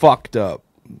fucked up,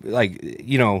 like,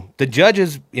 you know, the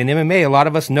judges in MMA, a lot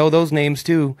of us know those names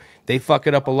too. They fuck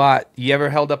it up a lot. You ever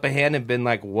held up a hand and been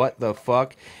like, what the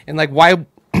fuck? And like, why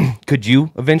could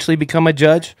you eventually become a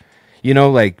judge? You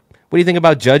know, like, what do you think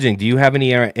about judging? Do you have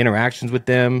any interactions with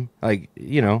them? Like,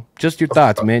 you know, just your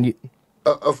thoughts, man.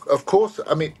 Of course.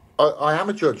 I mean, I am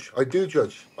a judge. I do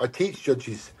judge. I teach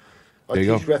judges. I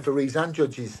teach referees and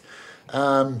judges.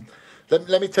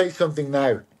 Let me tell you something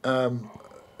now.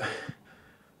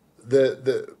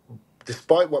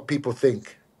 Despite what people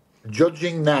think,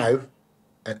 judging now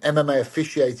and MMA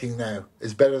officiating now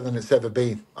is better than it's ever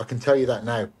been. I can tell you that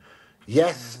now.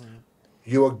 Yes,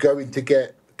 you are going to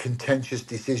get contentious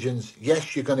decisions.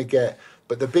 Yes, you're going to get,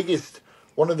 but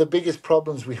one of the biggest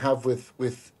problems we have with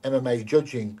MMA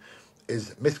judging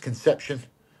is misconception.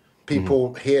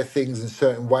 People hear things in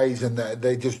certain ways and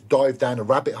they just dive down a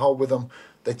rabbit hole with them.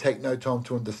 They take no time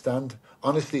to understand.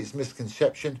 Honestly, it's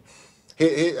misconception.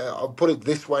 I'll put it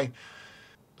this way.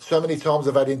 So many times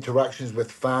I've had interactions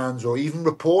with fans or even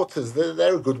reporters.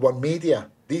 They're a good one, media.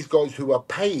 These guys who are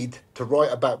paid to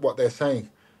write about what they're saying.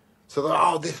 So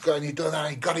they're, this guy, and he done that,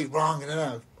 he got it wrong.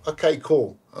 Okay,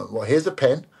 cool. Well, here's a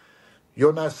pen.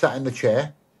 You're now sat in the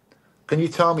chair. Can you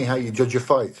tell me how you judge a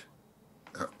fight?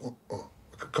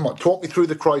 Come on, talk me through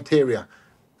the criteria.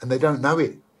 And they don't know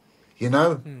it, you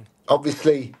know?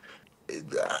 Obviously,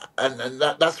 and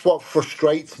that's what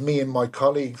frustrates me and my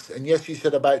colleagues. And yes, you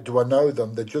said about, do I know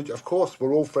them? The judge, of course,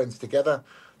 we're all friends together.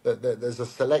 There's a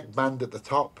select band at the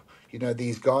top, you know,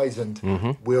 these guys,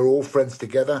 and we're all friends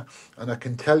together. And I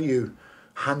can tell you,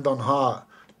 hand on heart,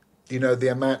 you know, the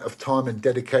amount of time and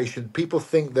dedication. People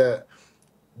think that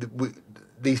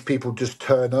these people just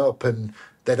turn up and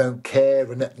they don't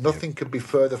care, and nothing could be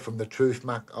further from the truth,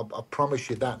 Mac. I promise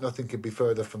you that nothing could be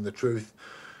further from the truth.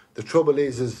 The trouble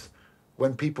is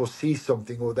when people see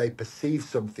something or they perceive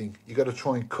something, you got to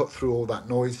try and cut through all that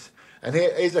noise. And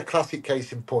here's a classic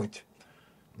case in point: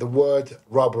 the word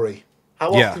robbery.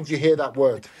 How often do you hear that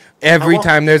word? Every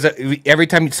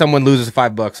time someone loses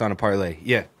 $5 on a parlay.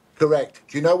 Yeah, correct.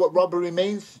 Do you know what robbery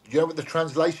means? Do you know what the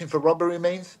translation for robbery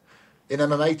means in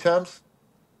MMA terms?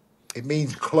 It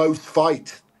means close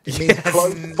fight. It means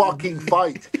close fucking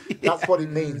fight. That's what it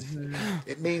means.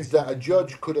 It means that a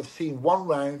judge could have seen one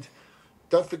round.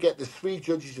 Don't forget, there's 3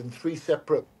 judges in 3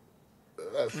 separate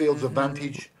fields of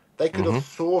vantage. They could have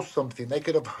saw something. They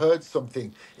could have heard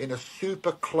something in a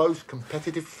super close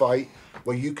competitive fight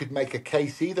where you could make a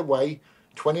case either way,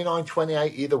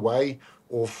 29-28 either way,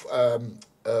 or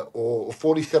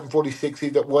 47-46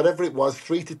 either, whatever it was,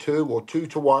 3-2 or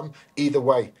 2-1 either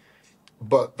way.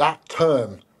 But that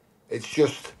term, that's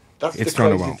the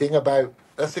crazy thing about,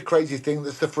 that's the crazy thing,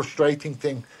 that's the frustrating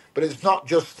thing. But it's not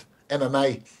just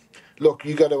MMA. Look,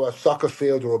 you go to a soccer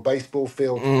field or a baseball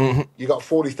field, you got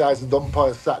 40,000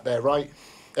 umpires sat there, right?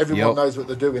 Everyone knows what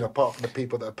they're doing apart from the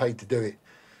people that are paid to do it.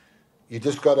 You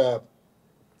just got to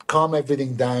calm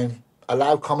everything down,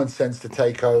 allow common sense to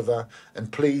take over,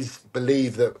 and please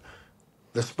believe that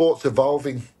the sport's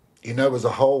evolving. You know, as a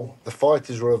whole, the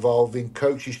fighters are evolving,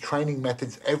 coaches, training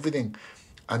methods, everything.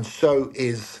 And so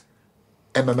is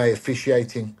MMA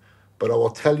officiating. But I will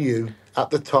tell you,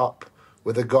 at the top,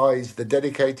 with the guys, the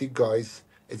dedicated guys,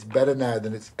 it's better now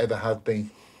than it's ever have been.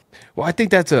 Well, I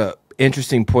think that's a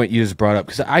interesting point you just brought up,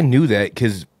 because I knew that,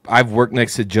 because I've worked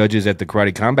next to judges at the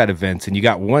karate combat events, and you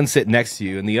got one sitting next to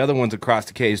you and the other one's across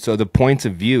the cage. So the points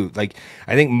of view, like,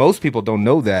 I think most people don't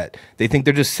know that. They think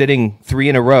they're just sitting 3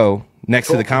 in a row next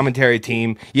to the commentary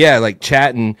team. Yeah, like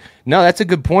chatting. No, that's a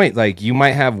good point. Like, you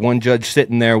might have one judge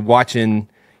sitting there watching,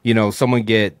 someone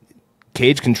get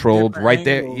cage controlled Different right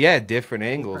angles. there. Yeah, different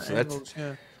angles. So that's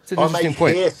an I interesting may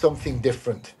point. hear something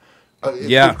different.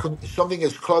 Yeah. Something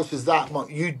as close as that.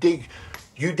 You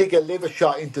dig a liver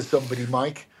shot into somebody,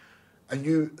 Mike, and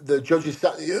the judges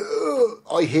sat.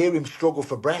 I hear him struggle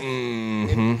for breath.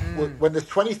 When there's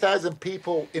 20,000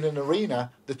 people in an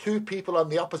arena, the 2 people on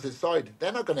the opposite side,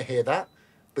 they're not going to hear that.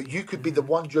 But you could be the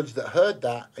one judge that heard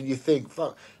that, and you think,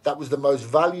 "Fuck, that was the most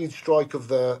valued strike of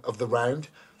the round."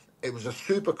 It was a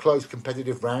super close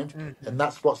competitive round, and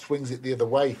that's what swings it the other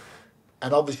way.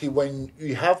 And obviously, when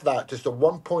you have that, just a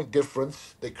 1 point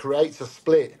difference that creates a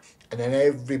split, and then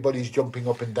everybody's jumping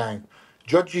up and down.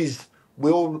 Judges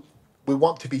we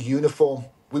want to be uniform.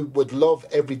 We would love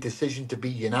every decision to be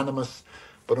unanimous,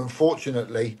 but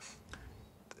unfortunately,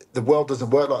 the world doesn't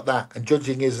work like that, and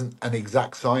judging isn't an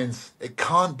exact science. It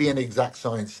can't be an exact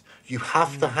science. You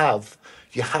have to have.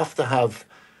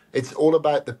 It's all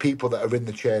about the people that are in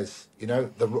the chairs.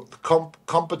 The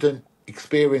competent,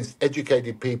 experienced,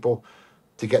 educated people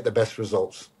to get the best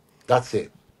results. That's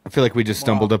it. I feel like we just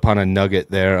stumbled upon a nugget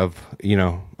there of,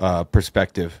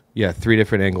 perspective. Yeah, 3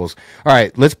 different angles. All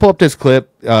right, let's pull up this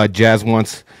clip Jazz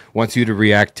wants you to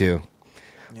react to.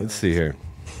 Let's see here.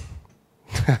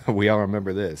 We all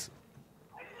remember this.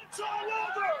 It's all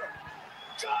over!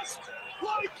 Just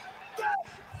like that,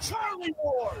 Charlie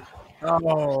Ward!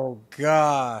 Oh,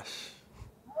 gosh.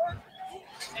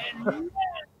 And man,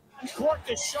 corked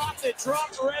a shot that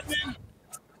dropped Redmond.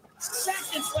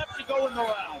 Seconds left to go in the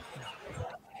round.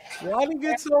 Why did he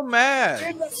get so mad?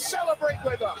 Came to celebrate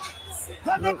with him.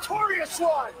 The notorious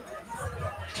one.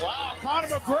 Wow, Conor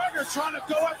McGregor trying to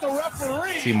go at the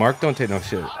referee. See, Mark don't take no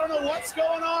shit. I don't know what's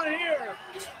going on here.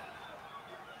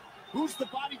 Who's the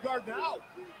bodyguard now?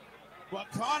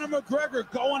 But Conor McGregor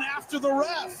going after the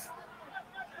ref.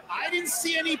 I didn't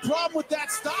see any problem with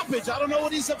that stoppage. I don't know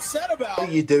what he's upset about. What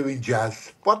are you doing,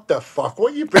 Jazz? What the fuck?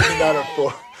 What are you bringing that up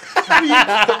for?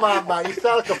 Come on, man. You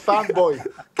sound like a fanboy.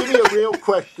 Give me a real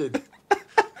question.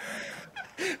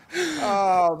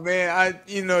 Oh man,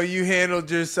 you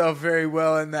handled yourself very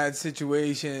well in that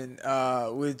situation,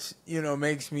 which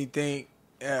makes me think.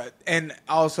 And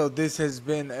also, this has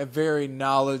been a very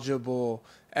knowledgeable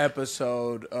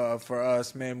episode for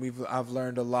us, man. I've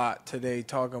learned a lot today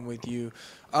talking with you.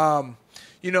 And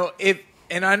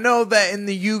I know that in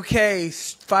the UK,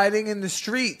 fighting in the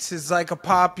streets is like a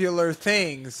popular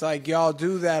thing. It's like y'all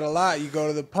do that a lot. You go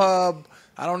to the pub.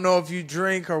 I don't know if you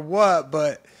drink or what,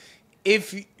 but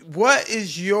what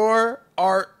is your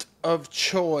art of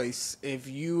choice if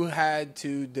you had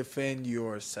to defend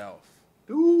yourself?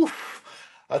 Oof.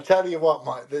 I'll tell you what,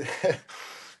 Mike.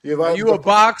 Are you a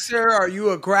boxer? Are you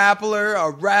a grappler?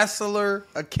 A wrestler?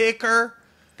 A kicker?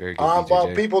 Very good,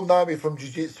 well, people know me from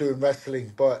jiu-jitsu and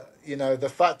wrestling, but the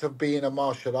fact of being a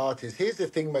martial artist. Here's the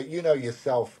thing, mate. You know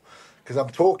yourself, because I'm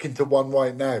talking to one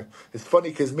right now. It's funny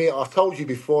because I've told you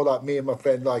before, like me and my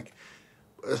friend, like,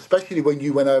 especially when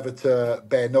you went over to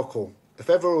bare knuckle. If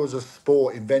ever it was a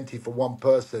sport invented for one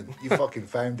person, you fucking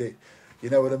found it. You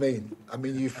know what I mean? I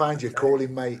mean, you found your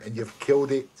calling, mate, and you've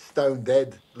killed it, stone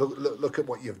dead. Look at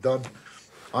what you've done.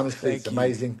 Honestly, it's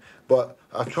amazing. But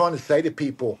I'm trying to say to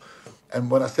people, and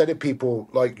when I say to people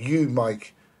like you,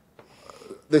 Mike,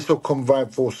 this will come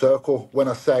round full circle. When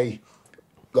I say,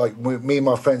 like me and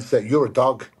my friends say, you're a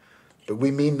dog, but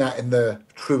we mean that in the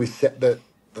truest,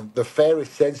 the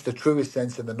fairest sense, the truest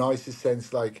sense, and the nicest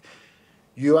sense. Like,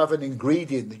 you have an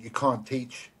ingredient that you can't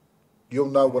teach. You'll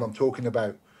know what I'm talking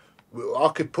about. I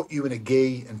could put you in a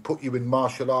gi and put you in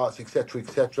martial arts,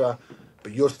 etc.,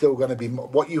 but you're still going to be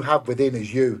what you have within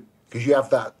is you, because you have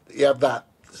that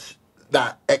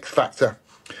X factor.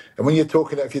 And when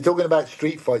if you're talking about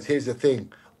street fights, here's the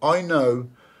thing. I know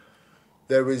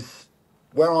there is,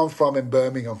 where I'm from in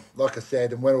Birmingham, like I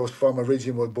said, and where I was from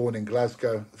originally, born in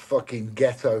Glasgow, fucking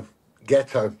ghetto.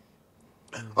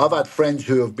 I've had friends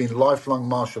who have been lifelong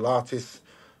martial artists.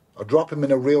 I drop them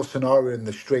in a real scenario in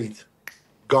the street,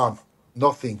 gone,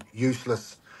 nothing,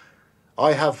 useless.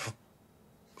 I have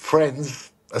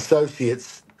friends,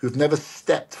 associates, who've never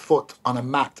stepped foot on a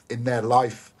mat in their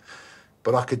life,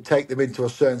 but I could take them into a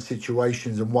certain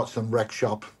situations and watch them wreck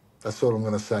shop. That's all I'm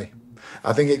going to say.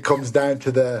 I think it comes down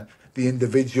to the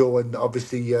individual, and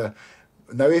obviously,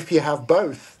 now if you have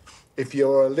both, if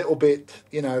you're a little bit,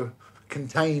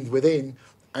 contained within,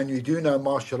 and you do know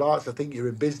martial arts, I think you're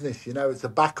in business. It's a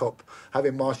backup.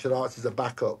 Having martial arts is a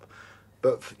backup.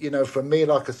 But for me,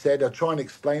 like I said, I try and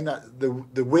explain that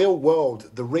the real world,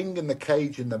 the ring and the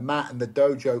cage and the mat and the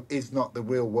dojo is not the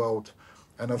real world.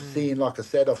 And I've seen, like I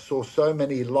said, I've saw so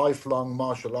many lifelong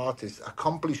martial artists,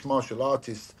 accomplished martial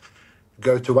artists,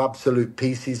 go to absolute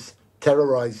pieces,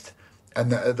 terrorized,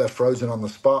 and they're frozen on the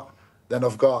spot. Then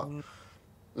I've got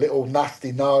little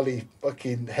nasty, gnarly,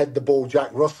 fucking head the ball Jack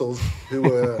Russells who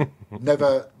were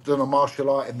never done a martial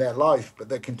art in their life, but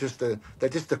they're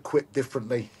just equipped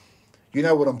differently. You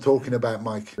know what I'm talking about,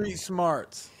 Mike. Street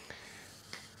smarts.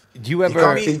 Do you ever?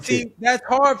 I mean, see, that's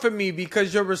hard for me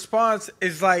because your response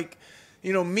is like,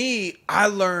 me, I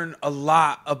learn a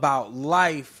lot about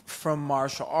life from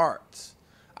martial arts.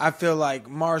 I feel like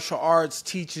martial arts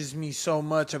teaches me so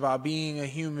much about being a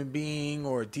human being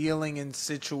or dealing in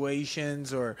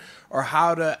situations or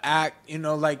how to act,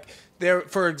 like there,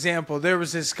 for example, there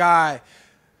was this guy,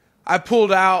 I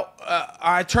pulled out,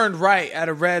 I turned right at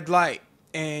a red light,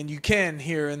 and you can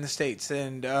here in the States,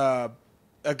 and a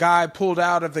guy pulled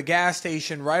out of the gas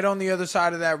station right on the other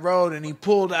side of that road, and he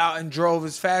pulled out and drove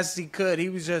as fast as he could. He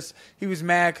was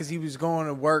mad because he was going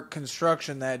to work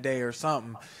construction that day or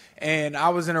something. And I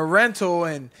was in a rental,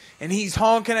 and he's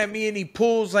honking at me, and he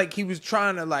pulls like he was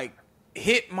trying to like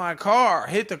hit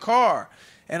the car.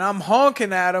 And I'm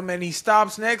honking at him, and he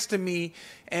stops next to me,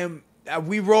 and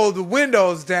we rolled the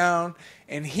windows down,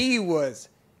 and he was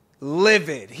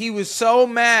livid. He was so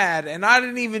mad, and I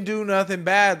didn't even do nothing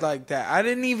bad like that. I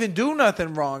didn't even do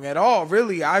nothing wrong at all,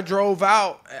 really. I drove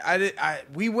out.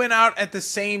 We went out at the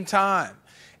same time,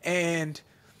 and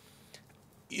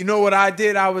you know what I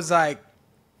did? I was like,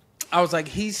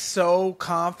 he's so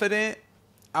confident.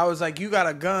 I was like, you got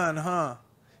a gun, huh?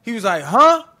 He was like,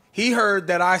 huh? He heard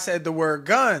that I said the word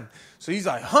gun, so he's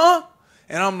like, huh?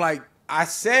 And I'm like, I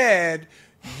said,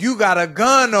 you got a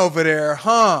gun over there,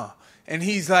 huh? And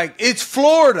he's like, it's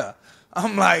Florida.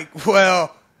 I'm like,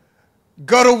 well,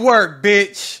 go to work,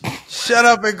 bitch. Shut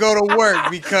up and go to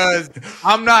work because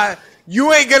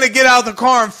you ain't going to get out the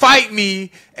car and fight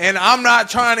me, and I'm not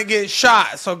trying to get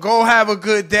shot. So go have a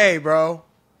good day, bro.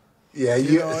 Yeah,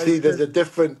 see, there's a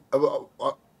different,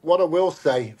 what I will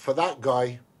say for that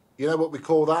guy, you know what we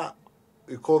call that?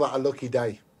 We call that a lucky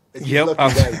day. It's a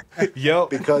lucky day. Yep.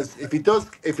 Because if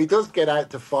he does get out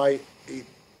to fight,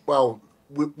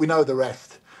 we know the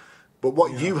rest. But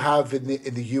what you have in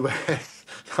the US,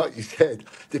 like you said,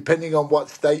 depending on what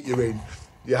state you're in,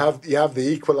 you have the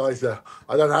equalizer.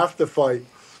 I don't have to fight,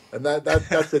 and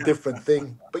that's a different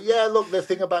thing. But yeah, look, the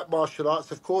thing about martial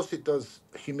arts, of course, it does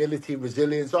humility,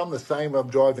 resilience. I'm the same when I'm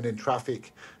driving in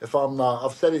traffic. If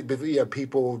I've said it before,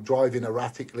 people driving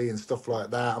erratically and stuff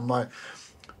like that. I'm like,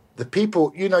 the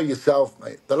people, yourself,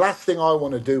 mate. The last thing I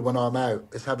want to do when I'm out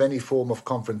is have any form of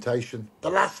confrontation. The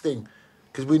last thing.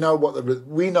 Because we know what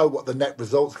the net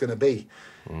result's going to be.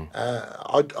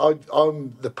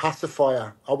 I'm the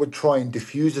pacifier. I would try and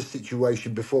diffuse a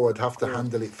situation before I'd have to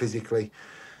handle it physically.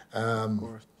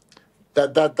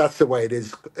 That's the way it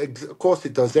is. Of course,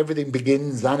 it does. Everything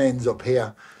begins and ends up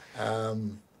here.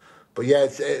 But yeah, I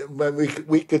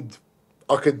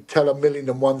could tell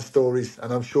 1,000,001 stories,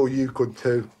 and I'm sure you could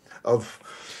too.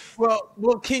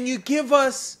 Well, can you give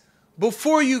us,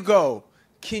 before you go,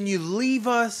 can you leave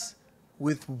us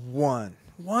with one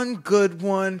good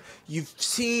one? You've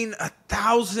seen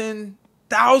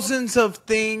thousands of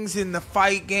things in the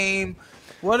fight game.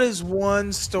 What is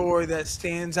one story that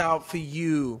stands out for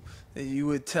you that you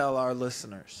would tell our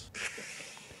listeners?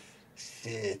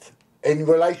 Shit. In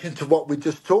relation to what we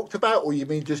just talked about, or you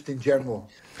mean just in general?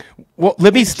 Well,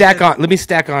 let me stack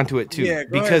onto it too. Yeah,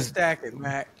 go ahead, stack it,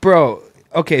 Mac. Bro,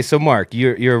 okay, so Mark,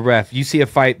 you're a ref. You see a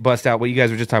fight bust out, what you guys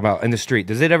were just talking about in the street.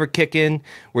 Does it ever kick in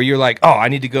where you're like, oh, I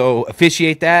need to go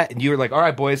officiate that? And you were like, all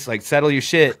right, boys, like settle your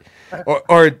shit.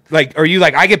 Or like, are you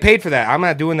like, I get paid for that. I'm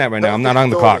not doing that right now. I'm not on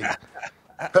the clock.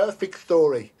 Perfect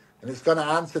story. And it's going to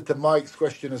answer to Mike's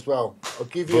question as well. I'll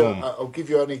give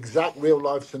you an exact real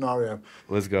life scenario.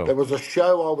 Let's go. There was a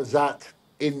show I was at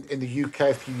in the UK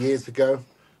a few years ago.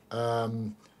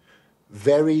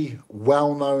 Very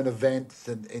well-known events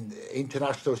and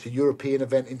international. It's a European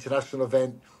event, international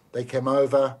event. They came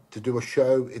over to do a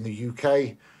show in the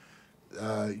UK.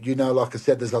 Like I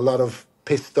said, there's a lot of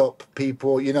pissed up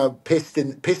people. Pissed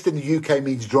in the UK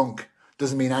means drunk.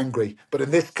 Doesn't mean angry. But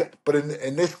in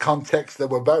this context, they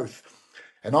were both.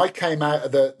 And I came out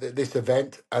of this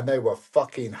event, and they were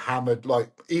fucking hammered, like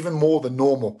even more than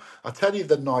normal. I'll tell you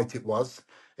the night it was.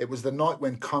 It was the night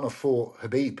when Conor fought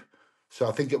Khabib. So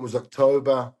I think it was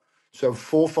October. So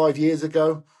 4 or 5 years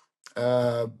ago.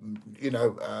 I think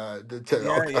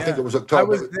it was October. I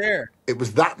was there. It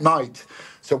was that night.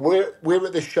 So we're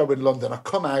at this show in London. I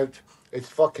come out. It's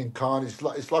fucking carnage.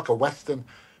 It's like a Western.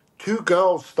 Two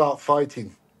girls start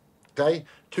fighting, okay?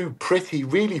 Two pretty,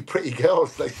 really pretty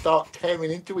girls. They start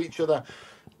tearing into each other.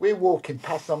 We're walking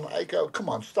past them. I go, come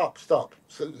on, stop. So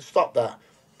stop that.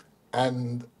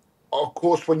 And of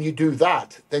course, when you do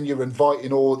that, then you're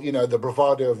inviting all, the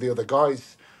bravado of the other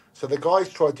guys. So the guys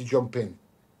tried to jump in.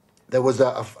 There was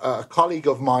a colleague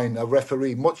of mine, a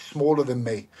referee, much smaller than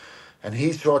me, and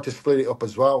he's tried to split it up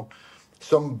as well.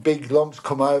 Some big lumps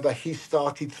come over. He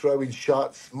started throwing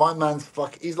shots. My man's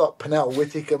he's like Pernell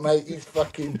Whitaker, mate. He's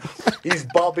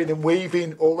bobbing and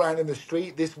weaving all around in the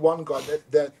street. This one guy,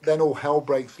 then all hell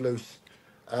breaks loose.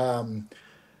 And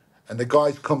the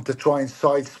guys come to try and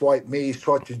sideswipe me. He's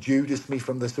tried to Judas me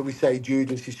so we say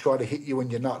Judas, he's trying to hit you when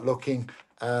you're not looking.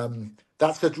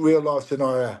 That's a real life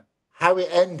scenario. How it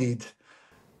ended,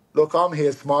 look, I'm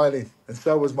here smiling, and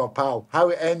so was my pal. How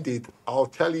it ended, I'll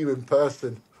tell you in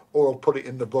person, or I'll put it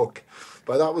in the book.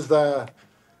 But that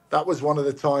was one of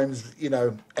the times,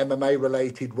 MMA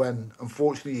related, when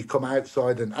unfortunately you come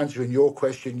outside. And answering your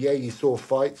question, yeah, you saw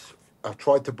fights. I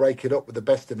tried to break it up with the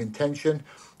best of intention,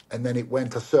 and then it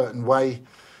went a certain way.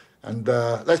 And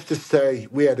let's just say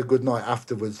we had a good night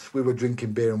afterwards. We were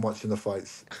drinking beer and watching the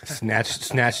fights.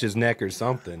 Snatched his neck or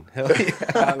something. Hell yeah.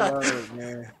 I love it,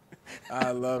 man.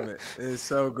 I love it. It's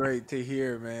so great to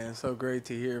hear, man. So great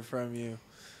to hear from you.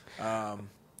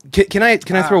 Can I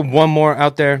throw one more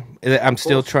out there? I'm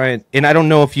still trying, and I don't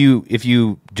know if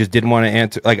you just didn't want to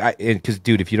answer, because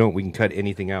dude, if you don't, we can cut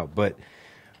anything out. But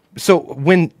so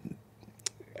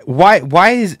why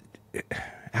is,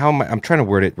 how am I'm trying to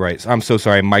word it right. So I'm so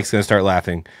sorry. Mike's gonna start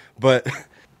laughing. But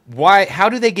how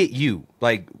do they get you?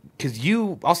 Like, because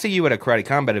I'll see you at a karate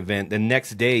combat event. The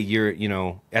next day you're,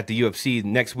 at the UFC.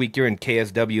 Next week you're in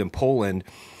KSW in Poland.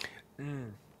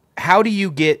 How do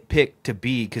you get picked to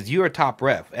be? Because you're a top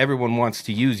ref. Everyone wants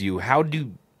to use you. How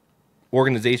do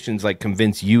organizations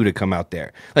convince you to come out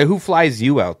there? Like, who flies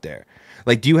you out there?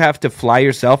 Like, do you have to fly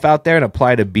yourself out there and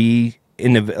apply to be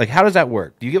in the, how does that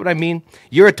work? Do you get what I mean?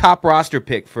 You're a top roster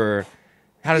pick for,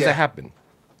 how does that happen?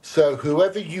 So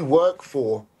whoever you work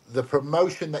for, the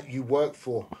promotion that you work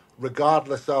for,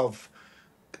 regardless of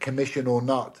commission or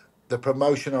not, the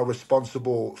promotion are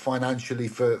responsible financially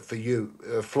for you,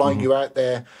 flying you out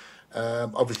there,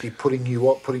 obviously putting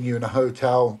you up, putting you in a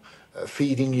hotel,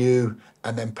 feeding you,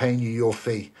 and then paying you your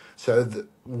fee. So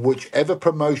whichever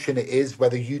promotion it is,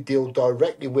 whether you deal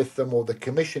directly with them or the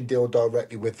commission deal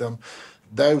directly with them,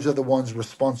 those are the ones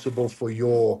responsible for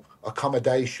your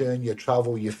accommodation, your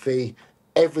travel, your fee.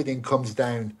 Everything comes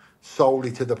down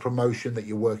solely to the promotion that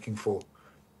you're working for.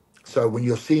 So when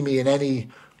you'll see me in any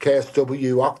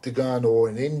KSW, Octagon, or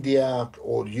in India,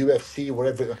 or UFC,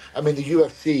 wherever, I mean, the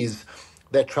UFC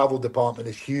their travel department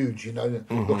is huge,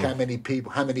 Look how many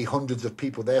people, how many hundreds of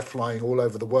people they're flying all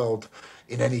over the world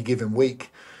in any given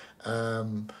week.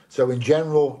 So in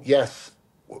general, yes,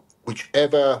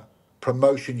 whichever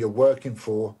promotion you're working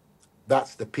for,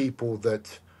 that's the people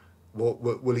that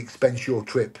will expense your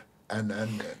trip,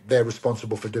 and they're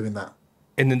responsible for doing that.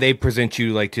 And then they present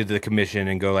you to the commission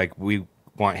and go we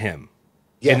want him.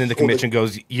 Yes, and then the commission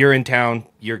goes, you're in town,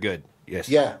 you're good. Yes.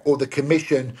 Yeah, or the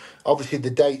commission, obviously the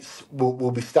dates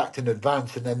will be stacked in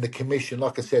advance, and then the commission,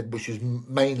 like I said, which is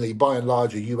mainly by and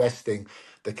large a US thing,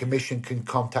 the commission can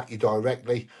contact you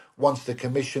directly. Once the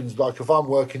commission's, if I'm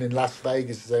working in Las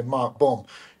Vegas, they say, Mark, boom,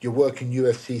 you're working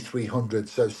UFC 300.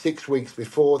 So 6 weeks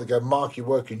before, they go, Mark, you're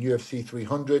working UFC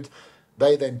 300.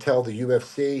 They then tell the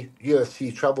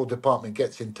UFC travel department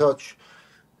gets in touch,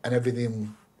 and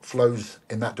everything flows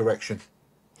in that direction.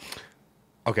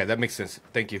 Okay, that makes sense.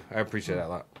 Thank you. I appreciate that a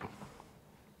lot.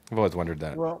 I've always wondered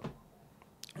that.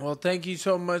 Well, thank you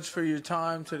so much for your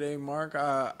time today, Mark.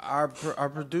 Our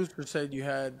producer said you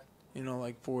had,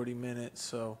 40 minutes,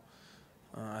 so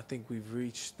I think we've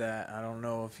reached that. I don't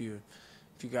know if you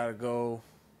got to go.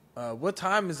 What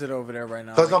time is it over there right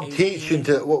now? Because I'm teaching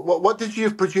to. What did your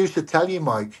producer tell you,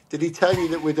 Mike? Did he tell you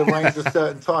that we'd arranged a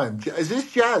certain time? Is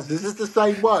this Jazz? Is this the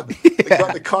same one? Yeah. They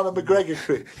got the Conor McGregor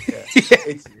trick.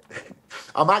 Yeah.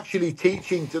 I'm actually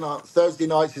teaching tonight. Thursday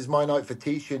nights is my night for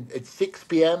teaching. It's 6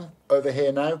 p.m. over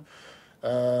here now.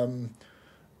 And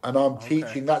I'm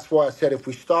teaching. That's why I said if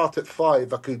we start at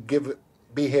 5, I could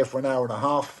be here for an hour and a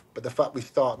half. But the fact we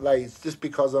start late, it's just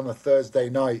because on a Thursday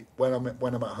night when I'm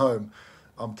at home,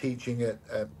 I'm teaching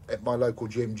at my local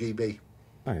gym, GB.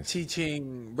 Nice.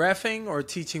 Teaching reffing or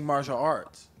teaching martial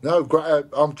arts? No,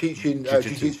 I'm teaching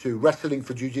jiu-jitsu, wrestling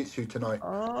for jiu-jitsu tonight.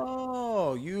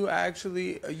 Oh, you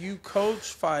coach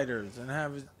fighters and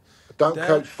have... Don't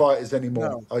coach fighters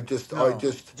anymore. No. Just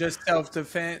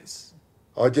self-defense.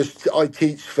 I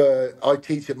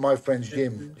teach at my friend's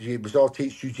gym. Because I'll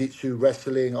teach jiu-jitsu,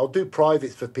 wrestling. I'll do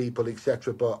privates for people,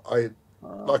 etc. But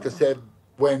like I said,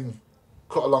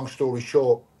 cut a long story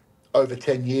short, over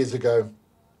 10 years ago,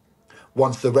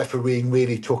 once the refereeing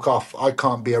really took off, I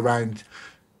can't be around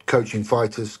coaching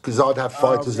fighters because I'd have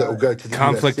fighters that will go to the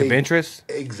conflict UFC. of interest.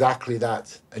 Exactly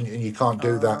that, and you can't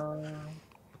do that.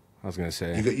 I was gonna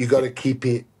say You got to keep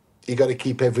it. You got to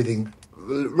keep everything.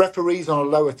 Referees on a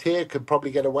lower tier could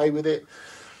probably get away with it,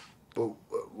 but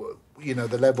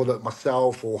the level that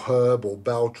myself or Herb or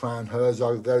Beltran,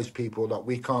 Herzog, those people, that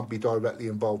we can't be directly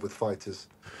involved with fighters.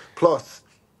 Plus,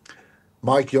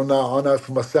 Mike, I know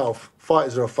for myself,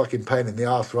 fighters are a fucking pain in the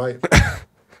ass, right?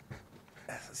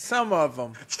 Some of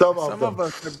them. Some of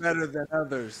us are better than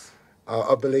others.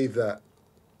 I believe that.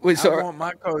 Wait, so I want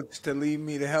my coach to leave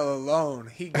me the hell alone.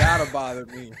 He gotta bother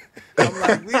me. I'm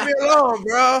like, leave me alone,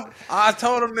 bro. I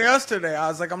told him yesterday. I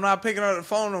was like, I'm not picking up the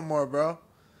phone no more, bro.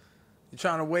 You're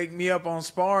trying to wake me up on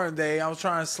sparring day. I was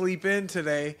trying to sleep in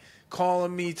today,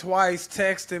 calling me twice,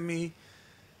 texting me.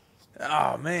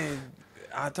 Oh man,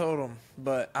 I told him,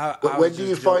 but When do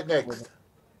you fight next?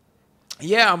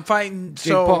 Yeah, I'm fighting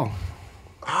Jake Paul.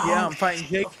 Yeah, I'm fighting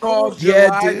Jake Paul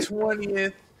July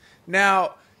 20th.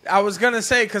 Now, I was gonna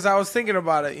say, because I was thinking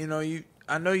about it.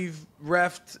 I know you've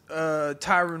reffed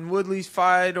Tyron Woodley's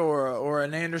fight or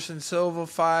an Anderson Silva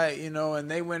fight,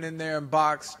 and they went in there and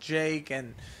boxed Jake,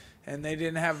 and they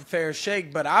didn't have a fair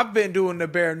shake. But I've been doing the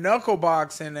bare knuckle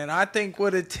boxing, and I think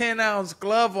with a 10-ounce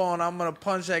glove on, I'm gonna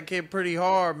punch that kid pretty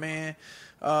hard, man.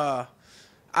 I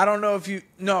don't know if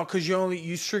because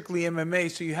you strictly MMA,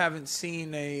 so you haven't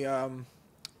seen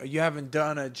you haven't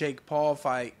done a Jake Paul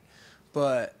fight,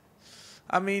 but.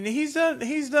 I mean, he's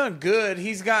done good.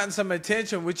 He's gotten some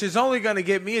attention, which is only going to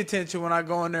get me attention when I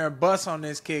go in there and bust on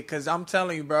this kid. Because I'm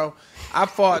telling you, bro, I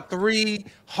fought 3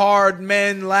 hard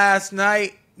men last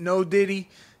night, no diddy,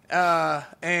 and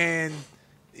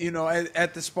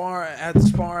at the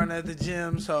sparring at the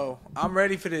gym. So I'm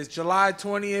ready for this. July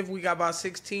 20th, we got about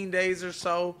 16 days or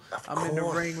so. I'm in the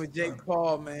ring with Jake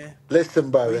Paul, man.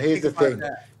 Listen, bro. Here's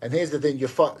the thing, You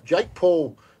fight Jake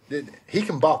Paul. He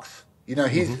can box.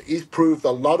 He's proved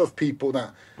a lot of people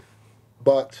that,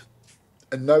 but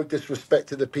and no disrespect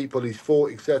to the people he's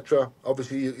fought, etc.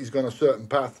 Obviously, he's gone a certain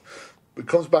path. But it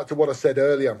comes back to what I said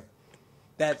earlier.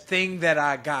 That thing that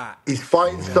I got. He's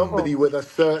fighting somebody with a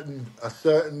certain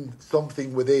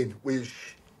something within,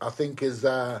 which I think is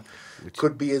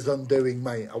could be his undoing,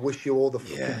 mate. I wish you all the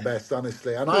fucking best,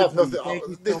 honestly. And I have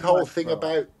nothing. This whole thing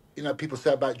about people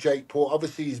say about Jake Paul.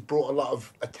 Obviously, he's brought a lot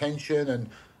of attention and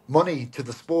money to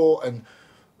the sport, and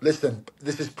listen,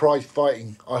 this is prize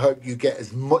fighting. I hope you get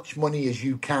as much money as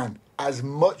you can, as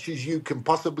much as you can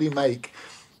possibly make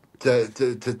to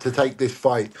take this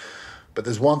fight. But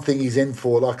there's one thing he's in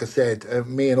for. Like I said,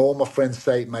 me and all my friends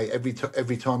say it, mate.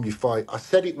 Every time you fight, I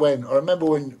said it I remember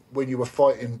when you were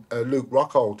fighting Luke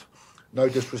Rockhold. No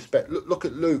disrespect. Look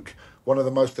at Luke, one of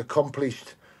the most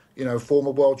accomplished,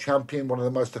 former world champion, one of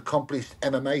the most accomplished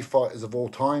MMA fighters of all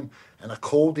time. And I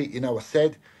called it. I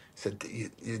said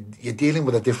you're dealing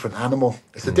with a different animal.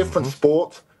 It's a different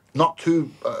sport, not too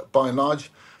by and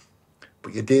large,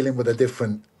 but you're dealing with a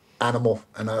different animal.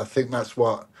 And I think that's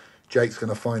what Jake's going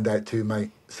to find out too,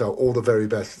 mate. So all the very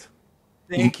best.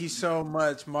 Thank you so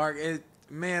much, Mark.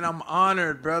 Man, I'm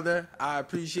honored, brother. I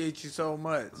appreciate you so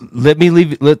much.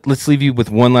 Let's leave you with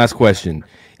one last question.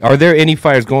 Are there any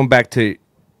fighters, going back to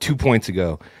 2 points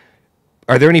ago,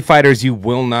 are there any fighters you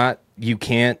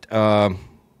can't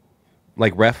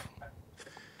ref?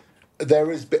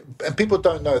 There is, and people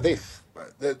don't know this.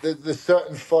 There's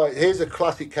certain fight. Here's a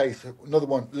classic case. Another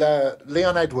one.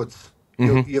 Leon Edwards.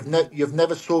 Mm-hmm. You've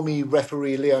never saw me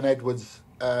referee Leon Edwards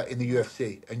in the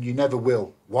UFC, and you never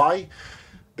will. Why?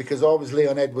 Because I was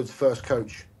Leon Edwards' first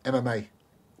coach, MMA,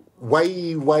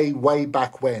 way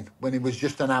back when he was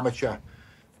just an amateur.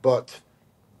 But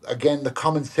again, the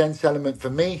common sense element for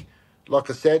me,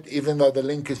 like I said, even though the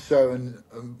link is so, and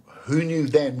who knew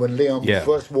then when Leon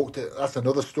first walked? That's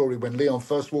another story. When Leon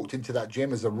first walked into that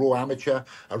gym as a raw amateur,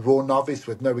 a raw novice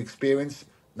with no experience.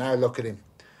 Now look at him,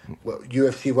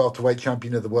 UFC welterweight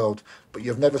champion of the world. But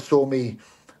you've never saw me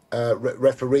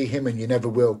referee him, and you never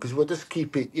will, because we'll just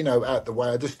keep it, out the way.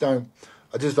 I just don't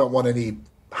want any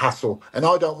hassle, and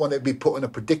I don't want to be put in a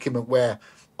predicament where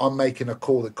I'm making a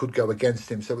call that could go against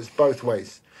him. So it's both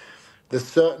ways. There's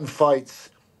certain fights.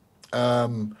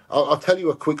 I'll tell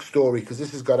you a quick story because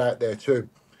this has got out there too.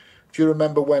 Do you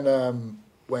remember when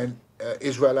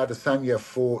Israel Adesanya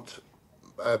fought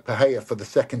Pereira for the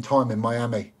second time in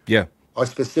Miami? Yeah. I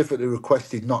specifically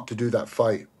requested not to do that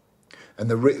fight And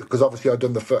because obviously I'd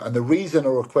done and the reason I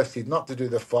requested not to do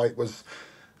the fight was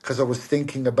because I was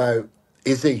thinking about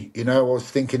Izzy. I was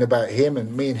thinking about him,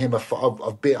 and me and him. I've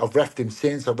refed him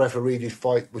since. I've refereed his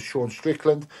fight with Sean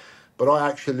Strickland, but I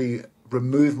actually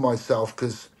removed myself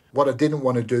because what I didn't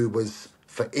want to do was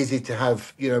for Izzy to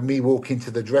have me walk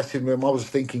into the dressing room. I was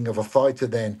thinking of a fighter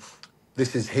then.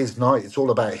 This is his night. It's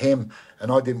all about him,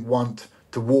 and I didn't want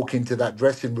to walk into that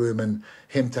dressing room and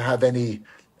him to have any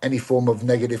form of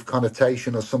negative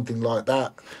connotation or something like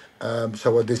that.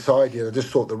 So I decided, I just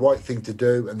thought the right thing to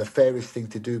do and the fairest thing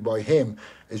to do by him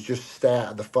is just stay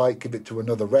out of the fight, give it to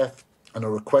another ref. And I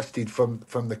requested from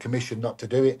the commission not to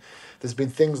do it. There's been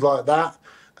things like that.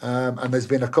 And there's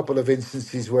been a couple of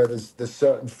instances where there's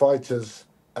certain fighters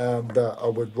that I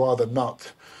would rather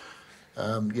not,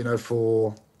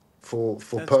 for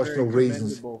That's personal very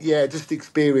reasons. commendable. Yeah, just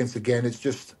experience again. It's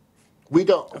just we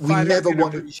A never could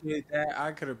want to. appreciate that.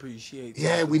 I could appreciate.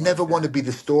 Yeah, we something never like want to that. be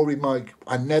the story, Mike.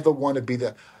 I never want to be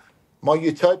the. My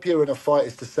utopia in a fight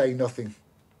is to say nothing,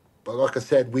 but like I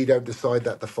said, we don't decide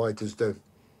that. The fighters do.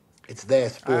 It's their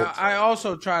sport. I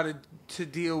also try to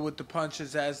deal with the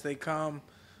punches as they come,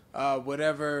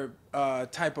 whatever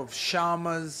type of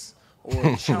shamas or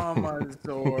chamas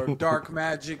or dark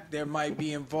magic there might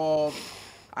be involved.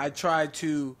 I try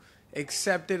to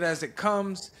accept it as it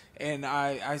comes, and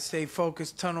I stay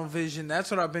focused, tunnel vision.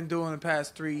 That's what I've been doing the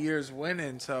past 3 years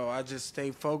winning, so I just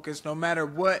stay focused no matter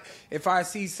what. If I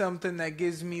see something that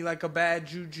gives me like a bad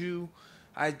juju,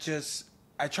 I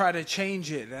try to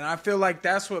change it. And I feel like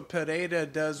that's what Pereira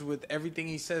does with everything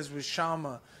he says with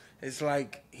Shama. It's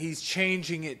like he's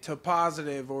changing it to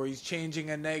positive, or he's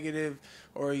changing a negative,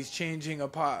 or he's changing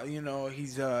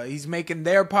he's making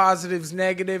their positives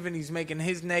negative and he's making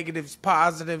his negatives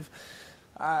positive.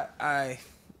 I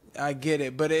get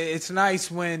it, but it's nice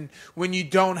when you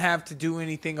don't have to do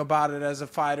anything about it as a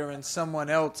fighter and someone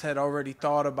else had already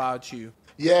thought about you.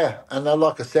 Yeah, and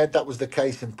like I said, that was the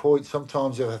case in point.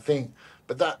 Sometimes if I think,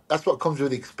 but that's what comes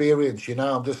with experience,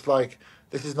 I'm just like,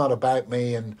 this is not about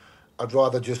me, and I'd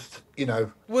rather just,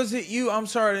 Was it you? I'm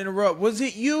sorry to interrupt. Was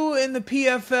it you in the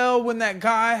PFL when that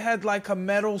guy had like a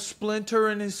metal splinter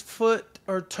in his foot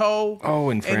or toe? Oh,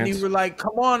 in France. And you were like,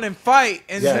 "Come on and fight,"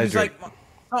 and Yeah, he was like,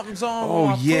 "Something's on." Oh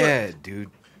my yeah, foot.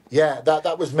 dude. Yeah,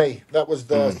 that was me. That was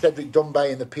the Cedric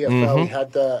Dunbay in the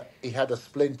PFL. He had a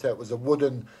splinter. It was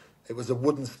a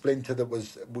wooden splinter that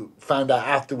was, we found out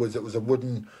afterwards, it was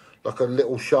like a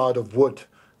little shard of wood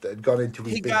that had gone into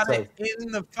his He big got toe. it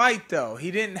in the fight though.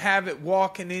 He didn't have it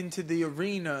walking into the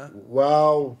arena.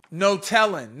 Well, No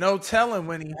telling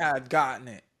when he had gotten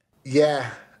it.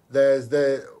 yeah,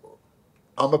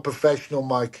 I'm a professional,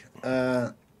 Mike.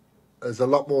 There's a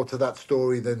lot more to that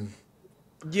story than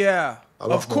Yeah, a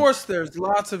lot of more. course. There's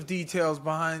lots of details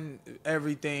behind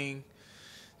everything.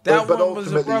 That But one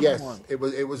was a ultimately, rough yes, one. it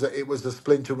was a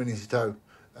splinter in his toe,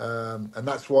 and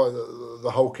that's why the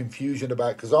whole confusion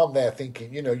about, because I'm there thinking,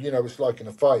 it's like in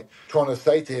a fight, trying to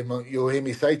say to him, you'll hear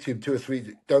me say to him 2 or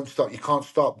 3, don't stop, you can't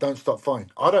stop, don't stop, fine.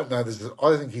 I don't know.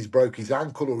 I think he's broke his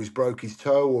ankle or he's broke his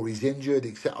toe or he's injured.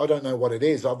 Except I don't know what it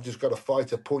is. I've just got a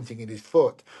fighter pointing at his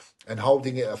foot and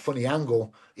holding it at a funny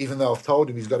angle, even though I've told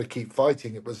him he's got to keep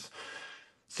fighting. It's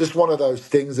just one of those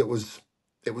things that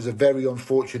it was a very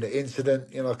unfortunate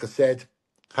incident. Like I said,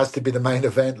 has to be the main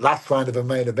event, last round of a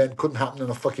main event. Couldn't happen in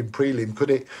a fucking prelim, could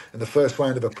it? In the first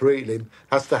round of a prelim,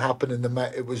 has to happen in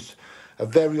the. It was a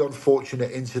very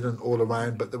unfortunate incident all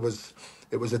around, but it was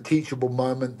a teachable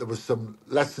moment. There was some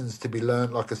lessons to be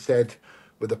learned, like I said,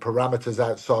 with the parameters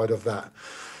outside of that.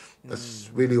 That's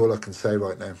really all I can say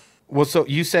right now. Well, so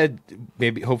you said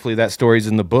maybe hopefully that story's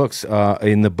in the books.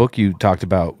 In the book you talked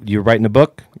about, you're writing a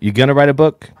book. You gonna write a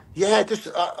book? Yeah, just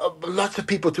lots of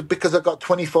people because I got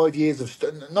 25 years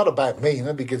of not about me.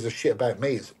 Nobody gives a shit about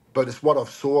me. But it's what I've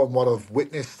saw and what I've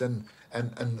witnessed, and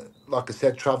like I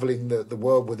said, traveling the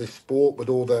world with this sport, with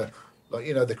all the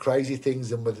the crazy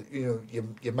things, and with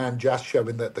your man Jazz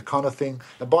showing the Connor thing.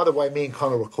 And by the way, me and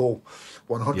Connor are cool,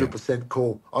 100%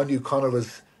 cool. I knew Connor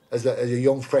as a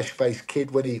young, fresh-faced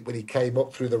kid when he came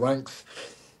up through the ranks.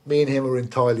 Me and him are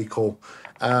entirely cool.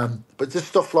 But just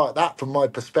stuff like that, from my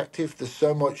perspective, there's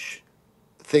so much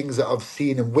things that I've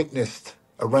seen and witnessed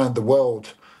around the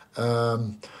world.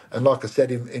 And like I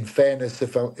said, in fairness,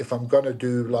 if I'm going to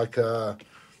do like a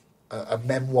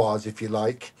memoirs, if you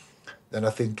like, then I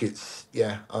think it's,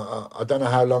 I don't know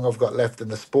how long I've got left in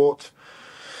the sport.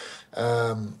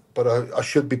 But I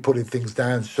should be putting things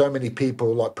down. So many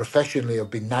people, like professionally,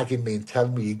 have been nagging me and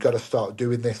telling me, you've got to start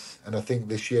doing this. And I think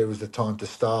this year is the time to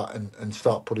start and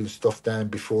start putting stuff down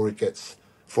before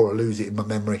I lose it in my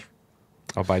memory.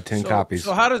 I'll buy 10 copies.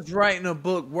 So how does writing a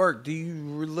book work? Do you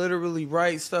literally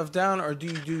write stuff down, or do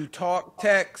you do talk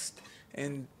text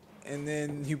and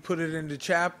then you put it into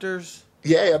chapters?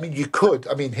 Yeah, I mean, you could.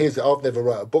 I mean, I've never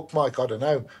wrote a book, Mike. I don't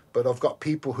know, but I've got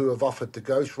people who have offered to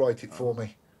ghostwrite it for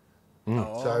me.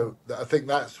 So I think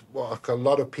that's what a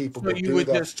lot of people So would you do. would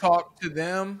That. just talk to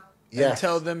them and Yes.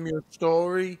 tell them your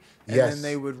story, and Yes. then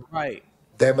they would write.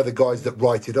 Them are the guys that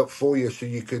write it up for you, so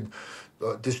you can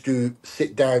just do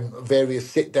various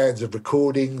sit downs of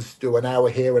recordings, do an hour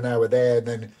here, an hour there, and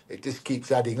then it just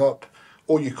keeps adding up.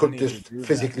 Or you could need to just do that.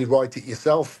 physically write it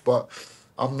yourself, but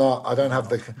I'm not. I don't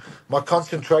have my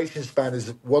concentration span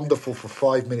is wonderful for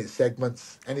 5-minute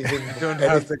segments. Anything, You don't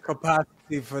have the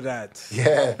capacity for that.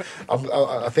 yeah.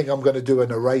 I think I'm going to do a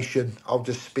narration. I'll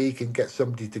just speak and get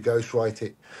somebody to ghostwrite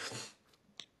it.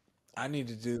 I need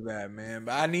to do that, man.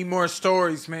 But I need more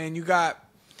stories, man. You got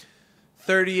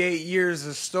 38 years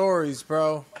of stories,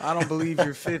 bro. I don't believe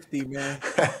you're 50, man.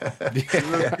 You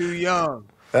look too young.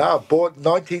 Born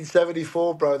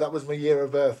 1974, bro. That was my year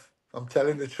of birth. I'm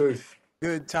telling the truth.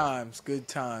 Good times, good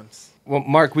times. Well,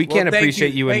 Mark, we can't thank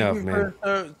appreciate you Thank enough, you man.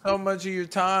 for so much of your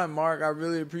time, Mark. I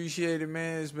really appreciate it,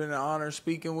 man. It's been an honor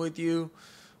speaking with you.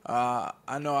 I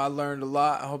know I learned a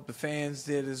lot. I hope the fans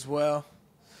did as well.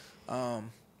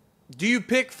 Do you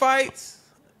pick fights?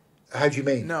 How do you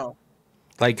mean? No.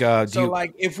 Like,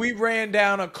 Like, if we ran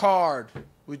down a card,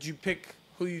 would you pick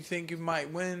who you think you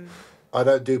might win? I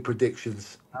don't do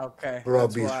predictions. Okay. For that's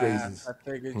obvious why I asked. reasons. I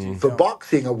figured you For don't.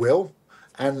 boxing, I will.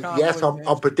 And yes,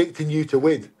 I'm predicting you to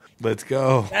win. let's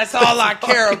go. That's all I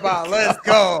care about. Let's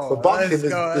go. For boxing, Let's go.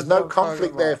 there's That's no what I'm talking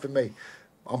conflict there about. for me.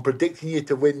 I'm predicting you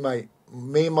to win, mate.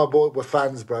 Me and my boy, we're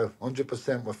fans, bro.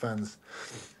 100% we're fans.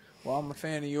 Well, I'm a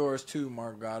fan of yours too,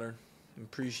 Marc Goddard.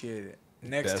 Appreciate it.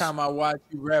 Next Best. time I watch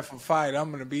you ref a fight,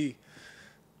 I'm gonna be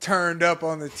turned up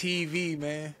on the TV,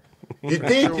 man. You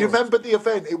did. You remember the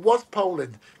event? It was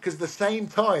Poland. Because the same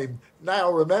time, now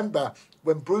I remember,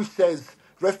 when Bruce says,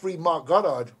 referee Marc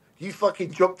Goddard, you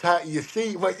fucking jumped out of your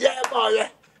seat and went, yeah, boy, yeah.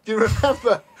 Do you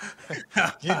remember?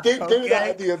 You did do that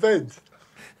at the event.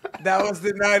 That was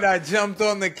the night I jumped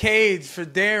on the cage for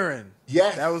Darren.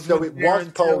 Yes, That was so with it was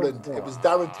Darren Poland. Till. It was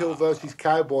Darren Till versus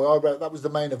Cowboy. That was the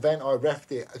main event. I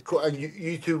refed it. And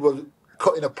you two were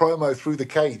cutting a promo through the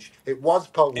cage. It was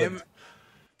Poland.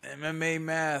 MMA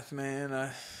math,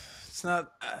 man. It's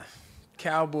not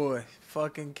cowboy.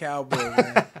 Fucking cowboy,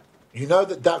 man. You know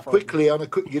that quickly,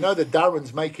 you know that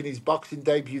Darren's making his boxing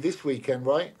debut this weekend,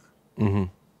 right? Mm-hmm.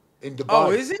 In Dubai.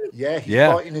 Oh, is he? Yeah, he's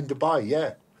Yeah. fighting in Dubai,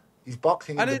 yeah. He's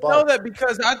boxing in I Dubai. didn't know that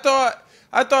because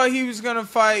I thought he was gonna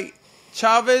fight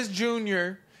Chavez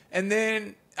Jr. and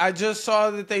then I just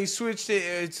saw that they switched it.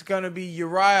 It's gonna be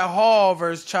Uriah Hall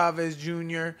versus Chavez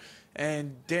Jr.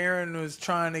 and Darren was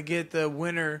trying to get the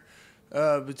winner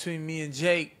between me and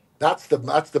Jake. That's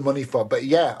the money for. But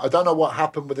yeah, I don't know what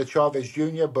happened with the Chavez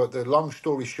Jr. But the long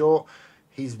story short,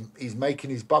 he's making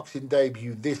his boxing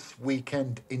debut this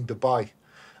weekend in Dubai,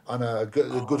 on a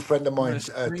good friend of mine,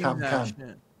 Tam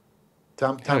Khan.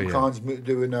 Tam Khan's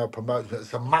doing a promotion.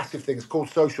 It's a massive thing. It's called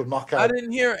Social Knockout. I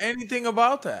didn't hear anything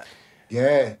about that.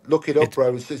 Yeah, look it up,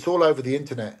 bro. It's all over the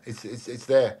internet. It's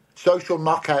there. Social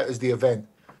Knockout is the event.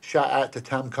 Shout out to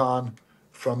Tam Khan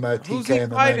from Who's he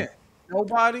TKMMA. fighting?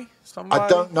 Nobody? Somebody? I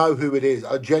don't know who it is.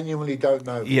 I genuinely don't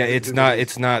know. Yeah, who it's it not. is.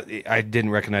 It's not. I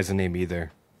didn't recognize the name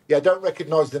either. Yeah, I don't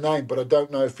recognize the name, but I don't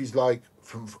know if he's like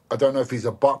from. I don't know if he's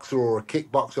a boxer or a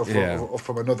kickboxer or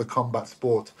from another combat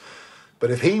sport.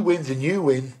 But if he wins and you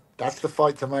win, that's the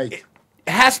fight to make. It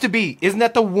has to be. Isn't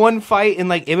that the one fight in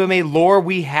like MMA lore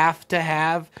we have to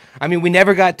have? I mean, we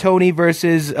never got Tony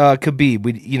versus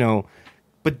Khabib.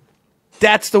 But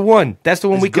that's the one. That's the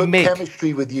one we There's can good make.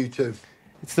 chemistry with you two.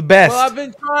 It's the best. Well, I've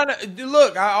been trying to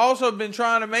look. I also been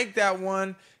trying to make that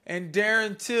one, and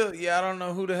Darren Till. Yeah, I don't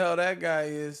know who the hell that guy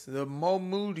is. The Mo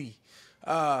Moody.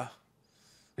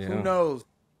 Who knows?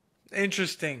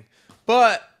 Interesting,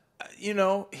 but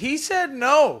he said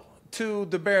no to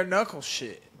the bare knuckle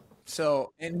shit.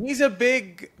 So, and he's a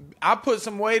big. I put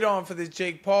some weight on for this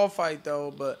Jake Paul fight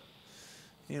though, but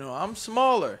I'm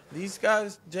smaller. These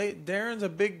guys, Darren's a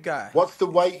big guy. What's the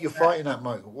weight you're fighting at,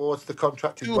 Mike? What's the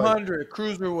contracted weight? 200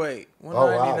 cruiserweight, 199.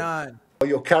 Oh, wow. Well,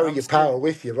 you'll carry your power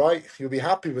with you, right? You'll be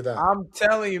happy with that. I'm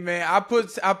telling you, man. I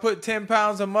put 10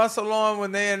 pounds of muscle on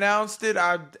when they announced it.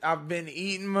 I've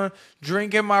been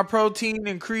drinking my protein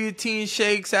and creatine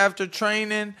shakes after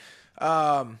training.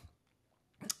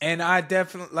 And I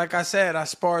definitely, like I said, I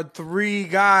sparred 3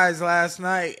 guys last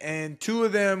night, and 2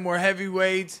 of them were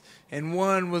heavyweights, and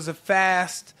one was a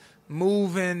fast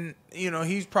moving.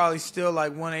 He's probably still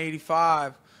like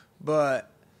 185,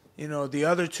 but the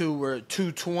other 2 were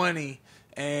 220.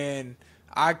 and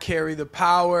I carry the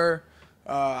power.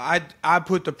 I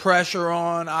put the pressure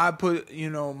on. I put,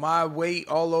 my weight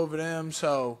all over them.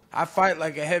 So I fight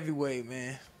like a heavyweight,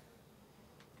 man.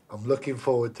 I'm looking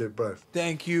forward to it, bro.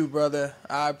 Thank you, brother.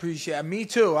 I appreciate it. Me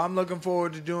too. I'm looking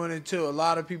forward to doing it too. A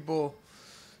lot of people,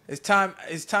 it's time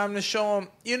to show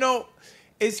them.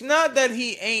 It's not that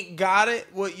he ain't got it,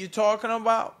 what you're talking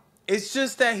about. It's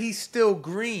just that he's still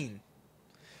green.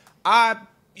 I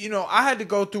had to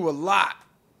go through a lot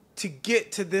to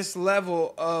get to this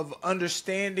level of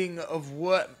understanding of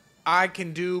what I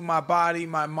can do, my body,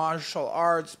 my martial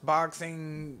arts,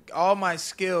 boxing, all my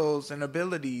skills and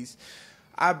abilities.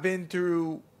 I've been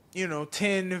through,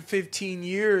 10 to 15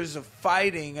 years of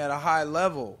fighting at a high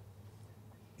level.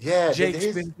 Yeah, Jake's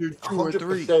been through 2 or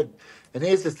 3. And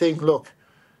here's the thing, look,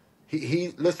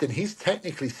 listen, he's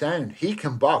technically sound. He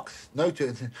can box.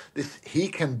 He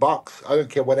can box. I don't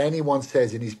care what anyone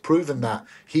says, and he's proven that.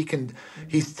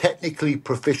 He's technically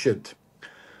proficient.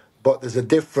 But there's a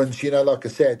difference, like I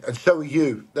said, and so are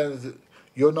you.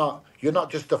 You're not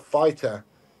just a fighter,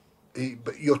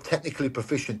 but you're technically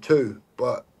proficient too.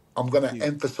 But I'm going to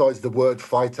emphasize the word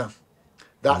fighter.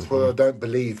 That's what I don't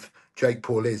believe Jake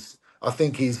Paul is. I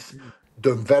think he's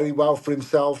done very well for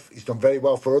himself. He's done very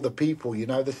well for other people.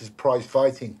 This is prize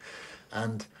fighting.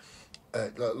 And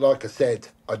like I said,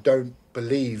 I don't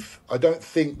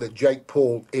think that Jake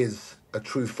Paul is a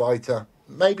true fighter.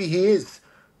 Maybe he is,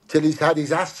 till he's had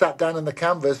his ass sat down on the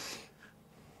canvas.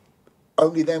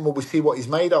 Only then will we see what he's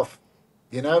made of.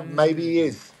 Maybe he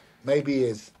is. Maybe he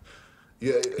is.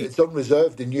 It's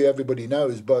unreserved and everybody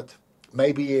knows, but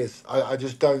maybe he is. I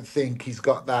just don't think he's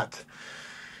got that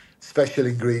special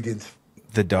ingredient.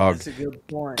 The dog. That's a good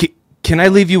point. Can I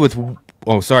leave you with?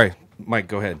 Oh, sorry, Mike.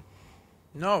 Go ahead.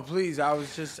 No, please. I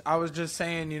was just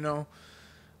saying.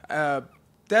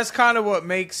 That's kind of what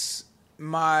makes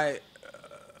my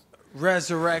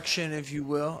resurrection, if you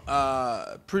will,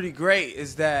 pretty great.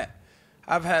 Is that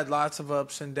I've had lots of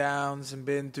ups and downs and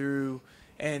been through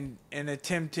and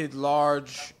attempted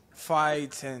large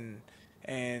fights and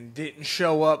didn't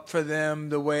show up for them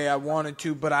the way I wanted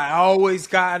to, but I always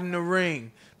got in the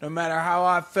ring. No matter how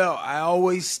I felt, I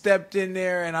always stepped in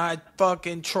there and I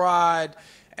fucking tried.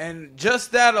 And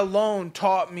just that alone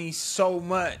taught me so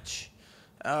much.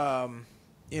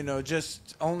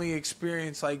 Just only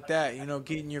experience like that,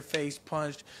 getting your face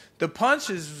punched. The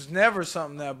punches was never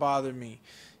something that bothered me.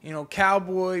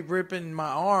 Cowboy ripping my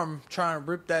arm, trying to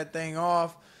rip that thing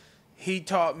off, he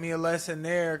taught me a lesson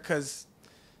there because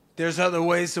there's other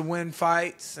ways to win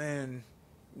fights. And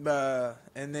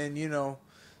then,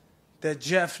 that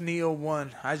Jeff Neal one,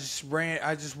 I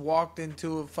just walked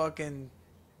into a fucking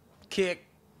kick,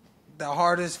 the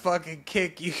hardest fucking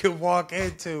kick you could walk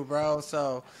into, bro.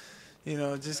 So,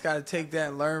 just got to take that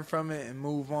and learn from it and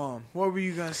move on. What were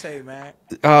you going to say, Mac?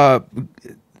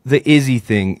 The Izzy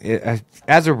thing.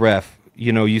 As a ref,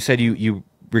 you said you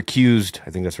recused,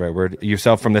 I think that's the right word,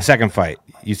 yourself from the second fight.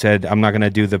 You said, I'm not going to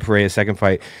do the Pereira second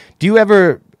fight. Do you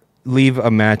ever leave a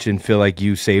match and feel like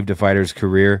you saved a fighter's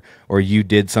career or you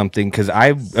did something? Because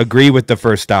I agree with the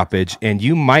first stoppage, and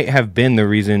you might have been the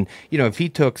reason, if he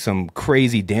took some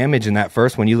crazy damage in that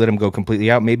first one, you let him go completely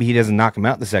out, maybe he doesn't knock him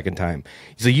out the second time.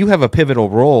 So you have a pivotal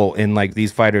role in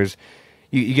these fighters.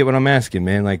 You get what I'm asking,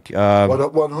 man?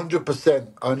 100%.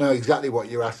 I know exactly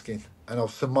what you're asking, and I'll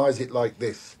surmise it like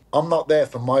this. I'm not there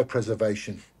for my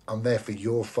preservation. I'm there for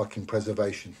your fucking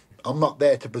preservation. I'm not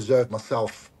there to preserve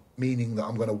myself, meaning that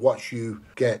I'm going to watch you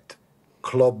get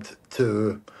clubbed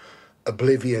to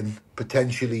oblivion,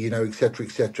 potentially, et cetera,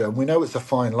 et cetera. And we know it's a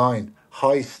fine line.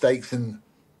 High stakes and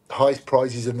highest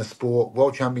prizes in the sport,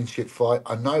 world championship fight.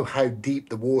 I know how deep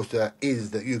the water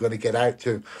is that you're going to get out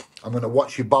to. I'm going to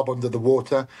watch you bob under the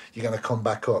water. You're going to come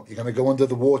back up. You're going to go under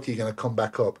the water. You're going to come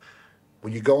back up.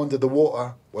 When you go under the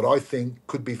water, what I think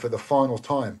could be for the final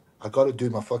time, I got to do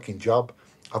my fucking job.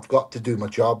 I've got to do my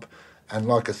job. And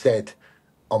like I said,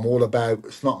 I'm all about,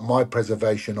 it's not my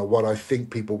preservation or what I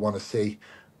think people want to see.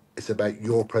 It's about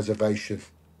your preservation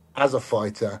as a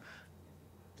fighter,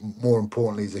 more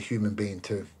importantly, as a human being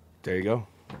too. There you go.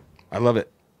 I love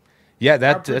it. Yeah,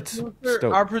 that's stoked.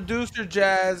 Our producer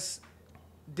Jazz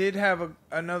did have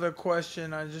another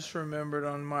question. I just remembered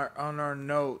on our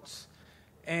notes,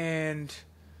 and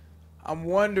I'm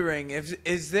wondering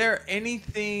is there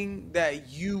anything that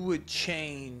you would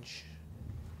change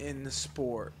in the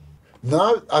sport?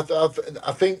 No, I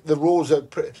think the rules are.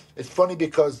 It's funny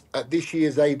because at this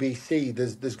year's ABC,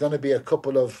 there's going to be a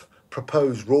couple of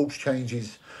proposed rules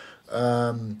changes.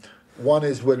 One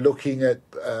is we're looking at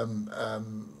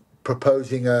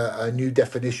proposing a new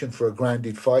definition for a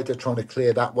grounded fighter, trying to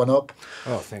clear that one up.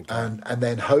 Oh, thank God. And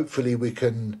then hopefully we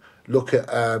can look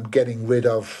at getting rid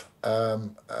of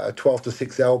a 12 to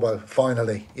 6 elbow.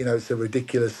 Finally, it's a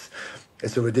ridiculous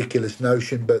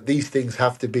notion, but these things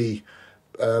have to be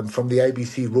from the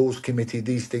ABC Rules Committee.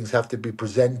 These things have to be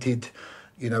presented.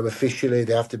 Officially,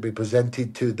 they have to be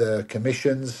presented to the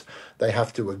commissions. They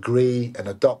have to agree and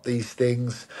adopt these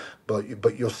things.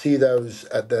 But you'll see those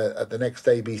at the next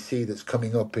ABC that's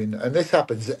coming up and this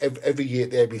happens every year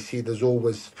at the ABC. There's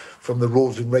always, from the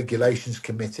Rules and Regulations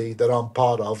Committee that I'm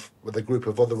part of, with a group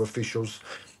of other officials,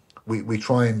 we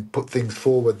try and put things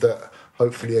forward that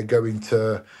hopefully are going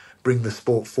to bring the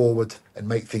sport forward and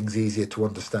make things easier to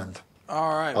understand.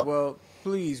 All right, well,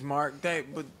 please, Mark,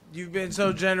 but you've been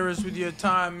so generous with your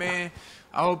time, man.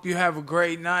 I hope you have a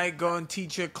great night. Go and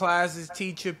teach your classes,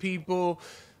 teach your people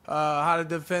how to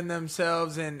defend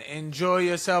themselves, and enjoy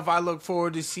yourself. I look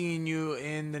forward to seeing you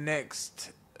in the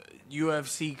next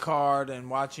UFC card and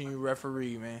watching you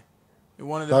referee, man. You're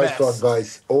one of the best. Nice one,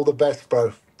 guys. All the best,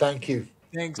 bro. Thank you.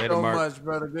 Thanks so much,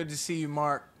 brother. Good to see you,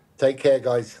 Mark. Take care,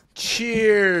 guys.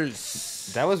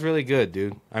 Cheers. That was really good,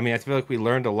 dude. I mean, I feel like we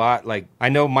learned a lot. Like, I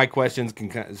know my questions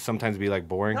can sometimes be, like,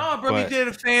 boring. No, bro, you did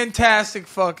a fantastic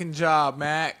fucking job,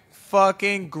 Mac.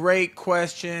 Fucking great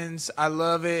questions. I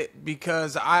love it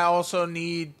because I also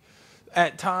need,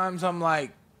 at times, I'm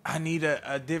like, I need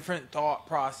a different thought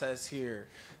process here.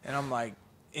 And I'm like,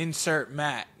 insert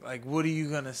Mac. Like, what are you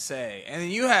going to say?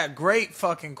 And you had great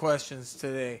fucking questions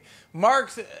today.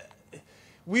 Mark's...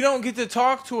 We don't get to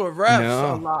talk to a ref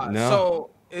a lot. No. So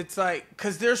it's like,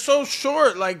 because they're so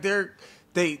short, like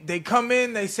they come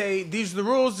in, they say, these are the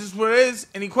rules, this is what it is.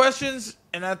 Any questions?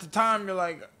 And at the time, you're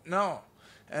like, no.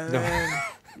 And then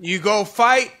you go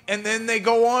fight, and then they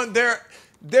go on.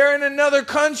 They're in another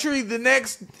country the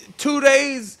next 2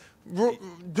 days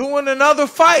doing another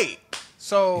fight.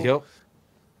 So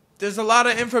there's a lot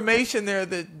of information there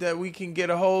that we can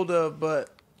get a hold of, but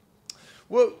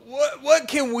what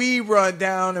can we run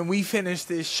down and we finish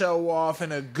this show off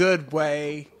in a good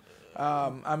way?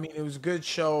 I mean, it was a good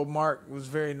show. Mark was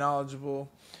very knowledgeable.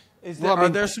 Are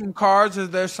there some cards?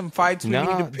 Is there some fights we need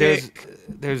to pick?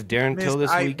 There's Darren Till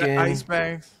this weekend. Ice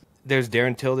bags. There's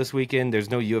Darren Till this weekend. There's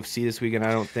no UFC this weekend,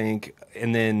 I don't think.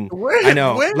 And then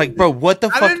when? Bro, what the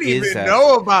fuck is that? I didn't even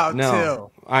know about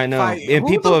Till. I know, fighting. And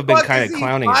people have been kind of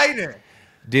clowning. Fighting?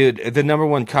 Dude, the number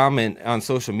one comment on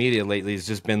social media lately has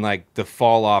just been like the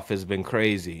fall off has been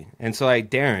crazy. And so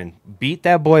like, Darren, beat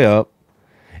that boy up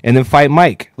and then fight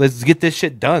Mike. Let's get this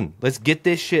shit done. Let's get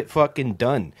this shit fucking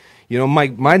done.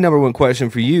 Mike, my number one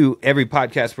question for you, every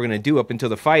podcast we're going to do up until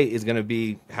the fight is going to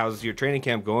be, how's your training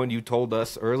camp going? You told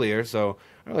us earlier, so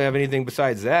I don't really have anything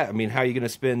besides that. I mean, how are you going to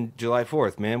spend July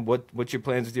 4th, man? What's your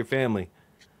plans with your family?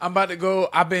 I'm about to go.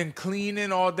 I've been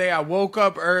cleaning all day. I woke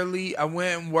up early. I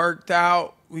went and worked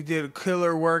out. We did a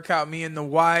killer workout, me and the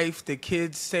wife. The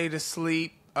kids stayed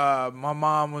asleep. My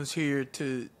mom was here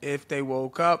if they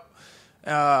woke up.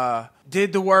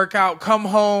 Did the workout, come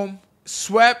home,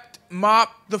 swept,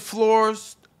 mopped the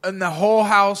floors in the whole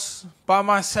house by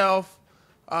myself.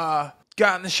 Got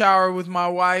in the shower with my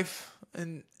wife,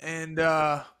 and then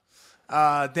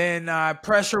I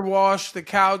pressure washed the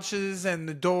couches and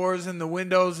the doors and the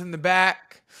windows in the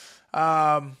back.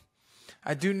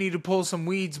 I do need to pull some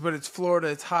weeds, but it's Florida.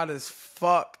 It's hot as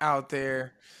fuck out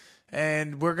there.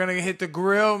 And we're going to hit the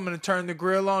grill. I'm going to turn the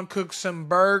grill on, cook some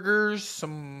burgers.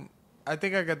 I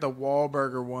think I got the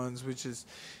Wahlburger ones, which is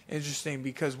interesting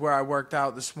because where I worked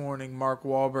out this morning, Mark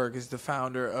Wahlberg is the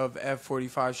founder of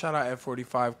F45. Shout out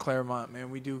F45 Claremont,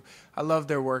 man. I love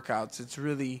their workouts. It's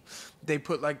really, they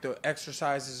put like the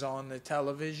exercises on the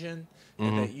television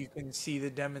and that you can see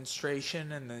the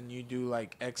demonstration, and then you do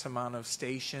like X amount of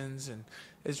stations, and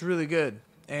it's really good.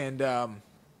 And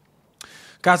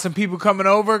got some people coming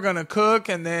over, gonna cook,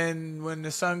 and then when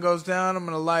the sun goes down, I'm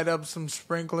gonna light up some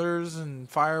sprinklers and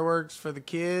fireworks for the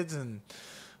kids. And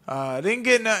didn't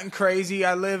get nothing crazy.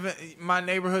 My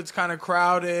neighborhood's kind of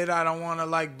crowded. I don't want to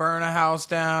like burn a house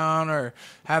down or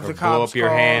have the cops blow up your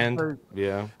called. hand.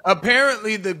 Yeah.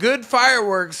 Apparently, the good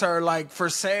fireworks are like for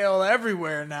sale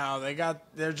everywhere now.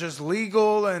 They're just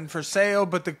legal and for sale,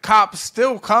 but the cops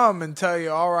still come and tell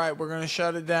you, all right, we're gonna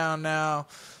shut it down now.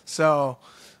 So.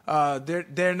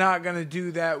 They're not gonna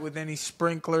do that with any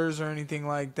sprinklers or anything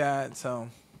like that. So,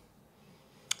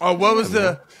 what was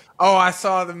I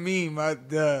saw the meme.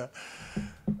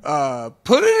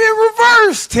 Put it in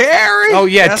reverse, Terry. Oh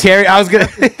yeah, Terry. I was gonna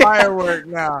firework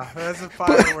now. That's a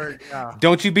firework now.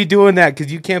 Don't you be doing that,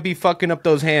 because you can't be fucking up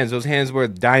those hands. Those hands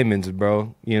worth diamonds,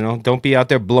 bro. Don't be out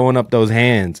there blowing up those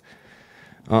hands.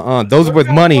 Those are worth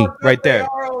money right there.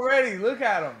 Look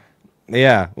at him.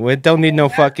 Yeah, we don't need no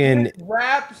fucking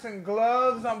wraps and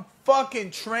gloves. I'm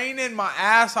fucking training my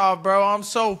ass off, bro. I'm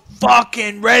so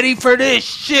fucking ready for this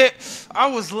shit. I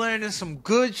was learning some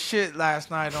good shit last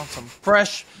night on some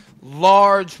fresh,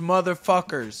 large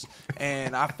motherfuckers,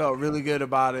 and I felt really good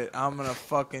about it. I'm gonna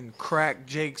fucking crack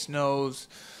Jake's nose.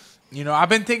 You know, I've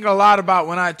been thinking a lot about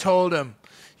when I told him,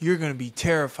 you're gonna be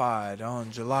terrified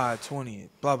on July 20th,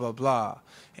 blah, blah, blah.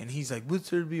 And he's like, what's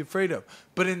there to be afraid of?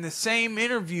 But in the same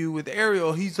interview with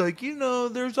Ariel, he's like, you know,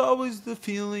 there's always the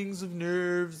feelings of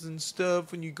nerves and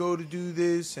stuff when you go to do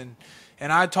this. And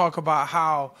I talk about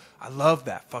how I love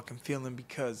that fucking feeling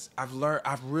because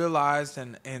I've realized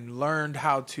and learned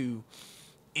how to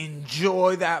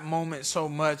enjoy that moment so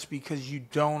much because you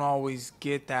don't always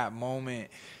get that moment.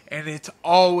 And it's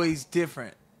always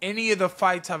different. Any of the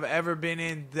fights I've ever been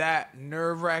in, that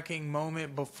nerve-wracking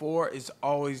moment before is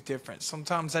always different.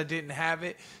 Sometimes I didn't have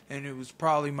it, and it was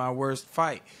probably my worst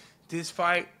fight. This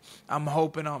fight, I'm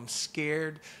hoping I'm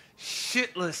scared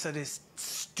shitless of this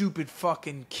stupid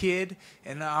fucking kid.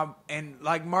 And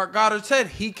like Marc Goddard said,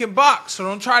 he can box, so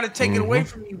don't try to take it away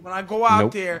from me when I go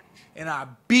out there and I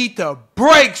beat the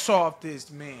brakes off this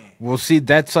man. Well, see,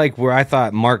 that's like where I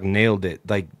thought Mark nailed it.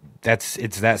 Like,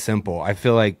 it's that simple. I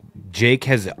feel like Jake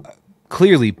has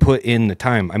clearly put in the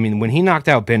time. I mean, when he knocked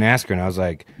out Ben Askren, I was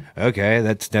like, okay,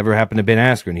 that's never happened to Ben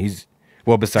Askren. He's,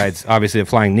 well, besides obviously a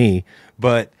flying knee,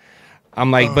 but I'm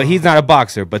like, but he's not a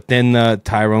boxer. But then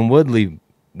Tyrone Woodley,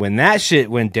 when that shit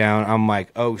went down, I'm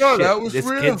like, oh shit, this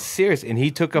kid's serious. And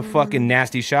he took a fucking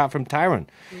nasty shot from Tyrone.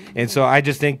 And so I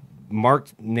just think Mark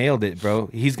nailed it, bro.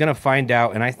 He's going to find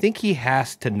out. And I think he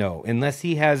has to know, unless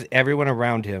he has everyone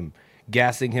around him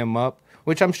gassing him up,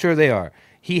 which I'm sure they are.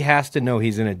 He has to know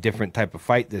he's in a different type of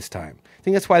fight this time. I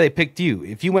think that's why they picked you.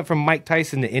 If you went from Mike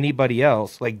Tyson to anybody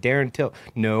else, like Darren Till,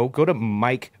 no, go to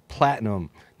Mike Platinum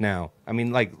now. I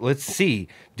mean, like, let's see.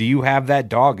 Do you have that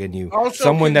dog in you? Also,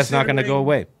 someone that's not going to go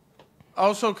away.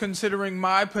 Also, considering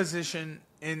my position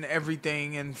in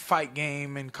everything in fight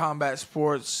game and combat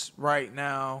sports right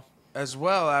now as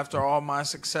well, after all my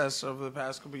success over the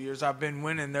past couple of years, I've been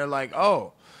winning. They're like,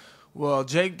 oh, well,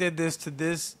 Jake did this to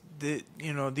this,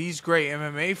 you know, these great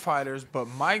MMA fighters, but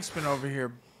Mike's been over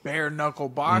here bare knuckle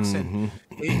boxing.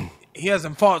 He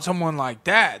hasn't fought someone like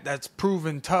that that's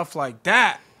proven tough like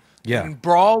that. Yeah. In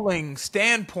brawling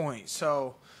standpoint.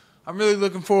 So I'm really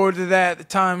looking forward to that. The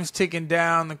time's ticking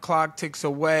down, the clock ticks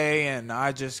away, and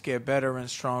I just get better and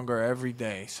stronger every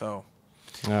day. So.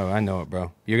 Oh, I know it,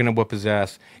 bro. You're gonna whoop his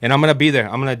ass, and I'm gonna be there.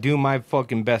 I'm gonna do my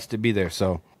fucking best to be there.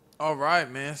 So. All right,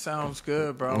 man. Sounds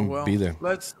good, bro. Well, be there.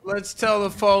 Let's tell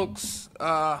the folks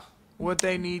what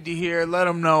they need to hear. Let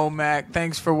them know, Mac.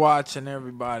 Thanks for watching,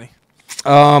 everybody.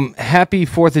 Happy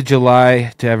 4th of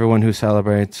July to everyone who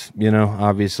celebrates. You know,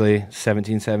 obviously,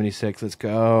 1776. Let's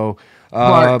go.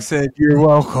 Mark said you're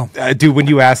welcome. Dude, when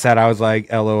you asked that, I was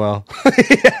like, LOL.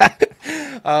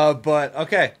 But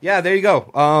okay, yeah, there you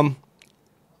go.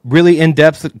 Really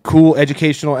in-depth, cool,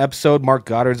 educational episode. Marc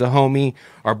Goddard's a homie.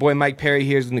 Our boy Mike Perry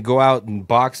here is going to go out and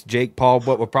box Jake Paul,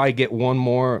 but we'll probably get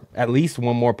at least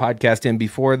one more podcast in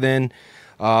before then.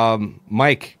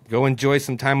 Mike, go enjoy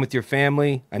some time with your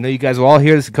family. I know you guys will all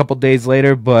hear this a couple days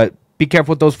later, but be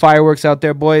careful with those fireworks out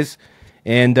there, boys.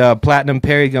 And Platinum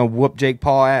Perry going to whoop Jake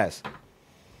Paul ass.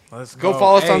 Let's go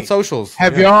follow us on socials.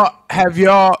 Have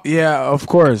y'all, yeah, of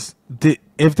course.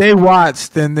 If they watch,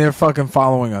 then they're fucking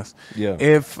following us. Yeah.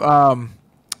 If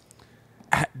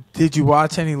did you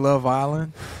watch any Love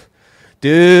Island?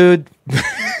 Dude,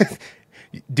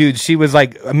 she was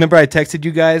like, remember I texted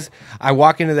you guys? I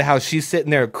walk into the house, she's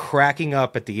sitting there cracking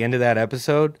up at the end of that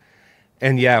episode.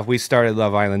 And yeah, we started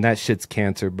Love Island. That shit's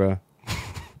cancer, bro.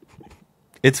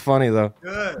 It's funny though.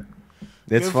 Good.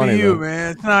 It's Good funny for you, though.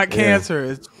 man. It's not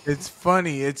cancer. It's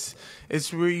funny. It's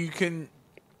where you can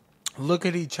look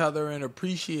at each other and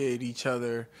appreciate each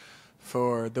other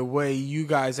for the way you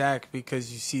guys act,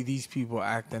 because you see these people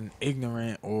acting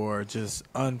ignorant or just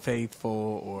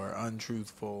unfaithful or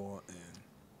untruthful.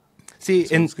 See,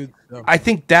 and I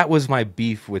think that was my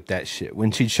beef with that shit.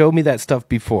 When she showed me that stuff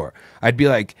before, I'd be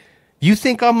like, you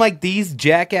think I'm like these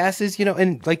jackasses, you know?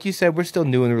 And like you said, we're still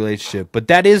new in the relationship, but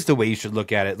that is the way you should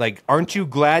look at it. Like, aren't you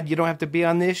glad you don't have to be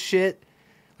on this shit?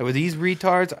 Like, with these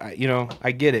retards,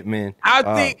 I get it, man. I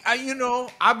think,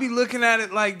 I'd be looking at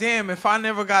it like, damn, if I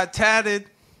never got tatted,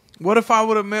 what if I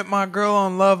would have met my girl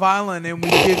on Love Island and we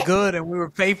did good and we were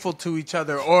faithful to each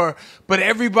other? But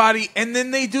everybody, and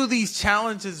then they do these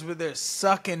challenges with their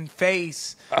sucking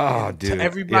face to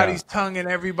everybody's tongue and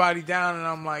everybody down, and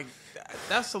I'm like,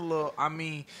 that's a little,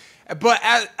 but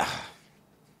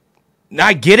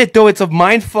I get it though. It's a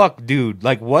mind fuck, dude.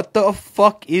 Like, what the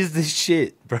fuck is this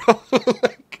shit, bro?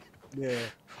 Like, Yeah.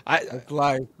 It's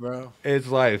life, bro. It's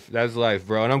life. That's life,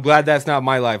 bro. And I'm glad that's not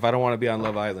my life. I don't want to be on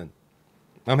Love Island.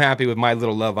 I'm happy with my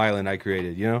little Love Island I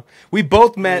created, you know? We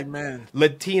both met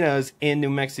Latinas in New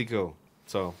Mexico.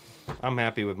 So I'm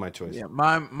happy with my choice. Yeah,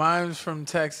 mine's from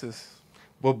Texas.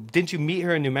 Well, didn't you meet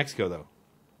her in New Mexico, though?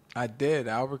 I did.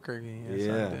 Albuquerque. Yes,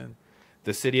 I did.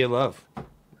 The city of love.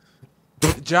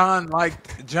 John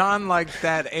liked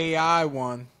that AI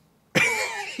one.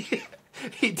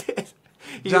 He did.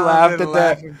 He John laughed did at a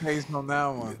that. laughing face on that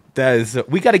one. That is.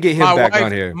 We got to get him back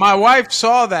on here. My wife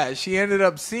saw that. She ended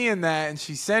up seeing that, and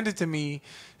she sent it to me.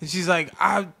 And she's like,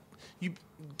 "You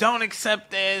don't accept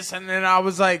this." And then I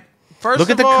was like, "First Look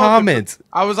of at all, the comments."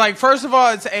 I was like, "First of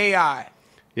all, it's AI.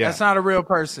 Yeah. That's not a real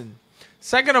person.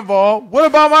 Second of all, what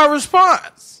about my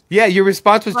response?" Yeah, your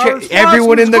response was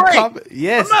everyone in the comments.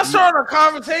 Yes. I'm not starting a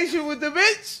conversation with the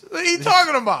bitch. What are you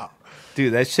talking about?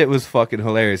 Dude, that shit was fucking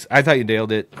hilarious. I thought you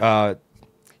nailed it.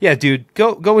 Yeah, dude,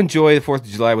 go enjoy the 4th of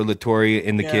July with Latori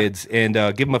and the kids, and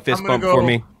give them a fist bump for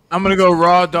me. I'm going to go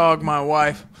raw dog my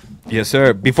wife. Yes,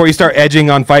 sir. Before you start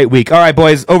edging on fight week. All right,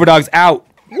 boys, Overdogs out.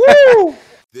 Woo!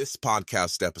 This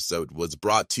podcast episode was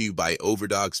brought to you by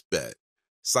Overdogs Bet.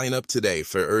 Sign up today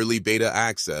for early beta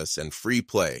access and free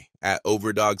play at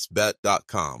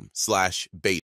overdogsbet.com/beta.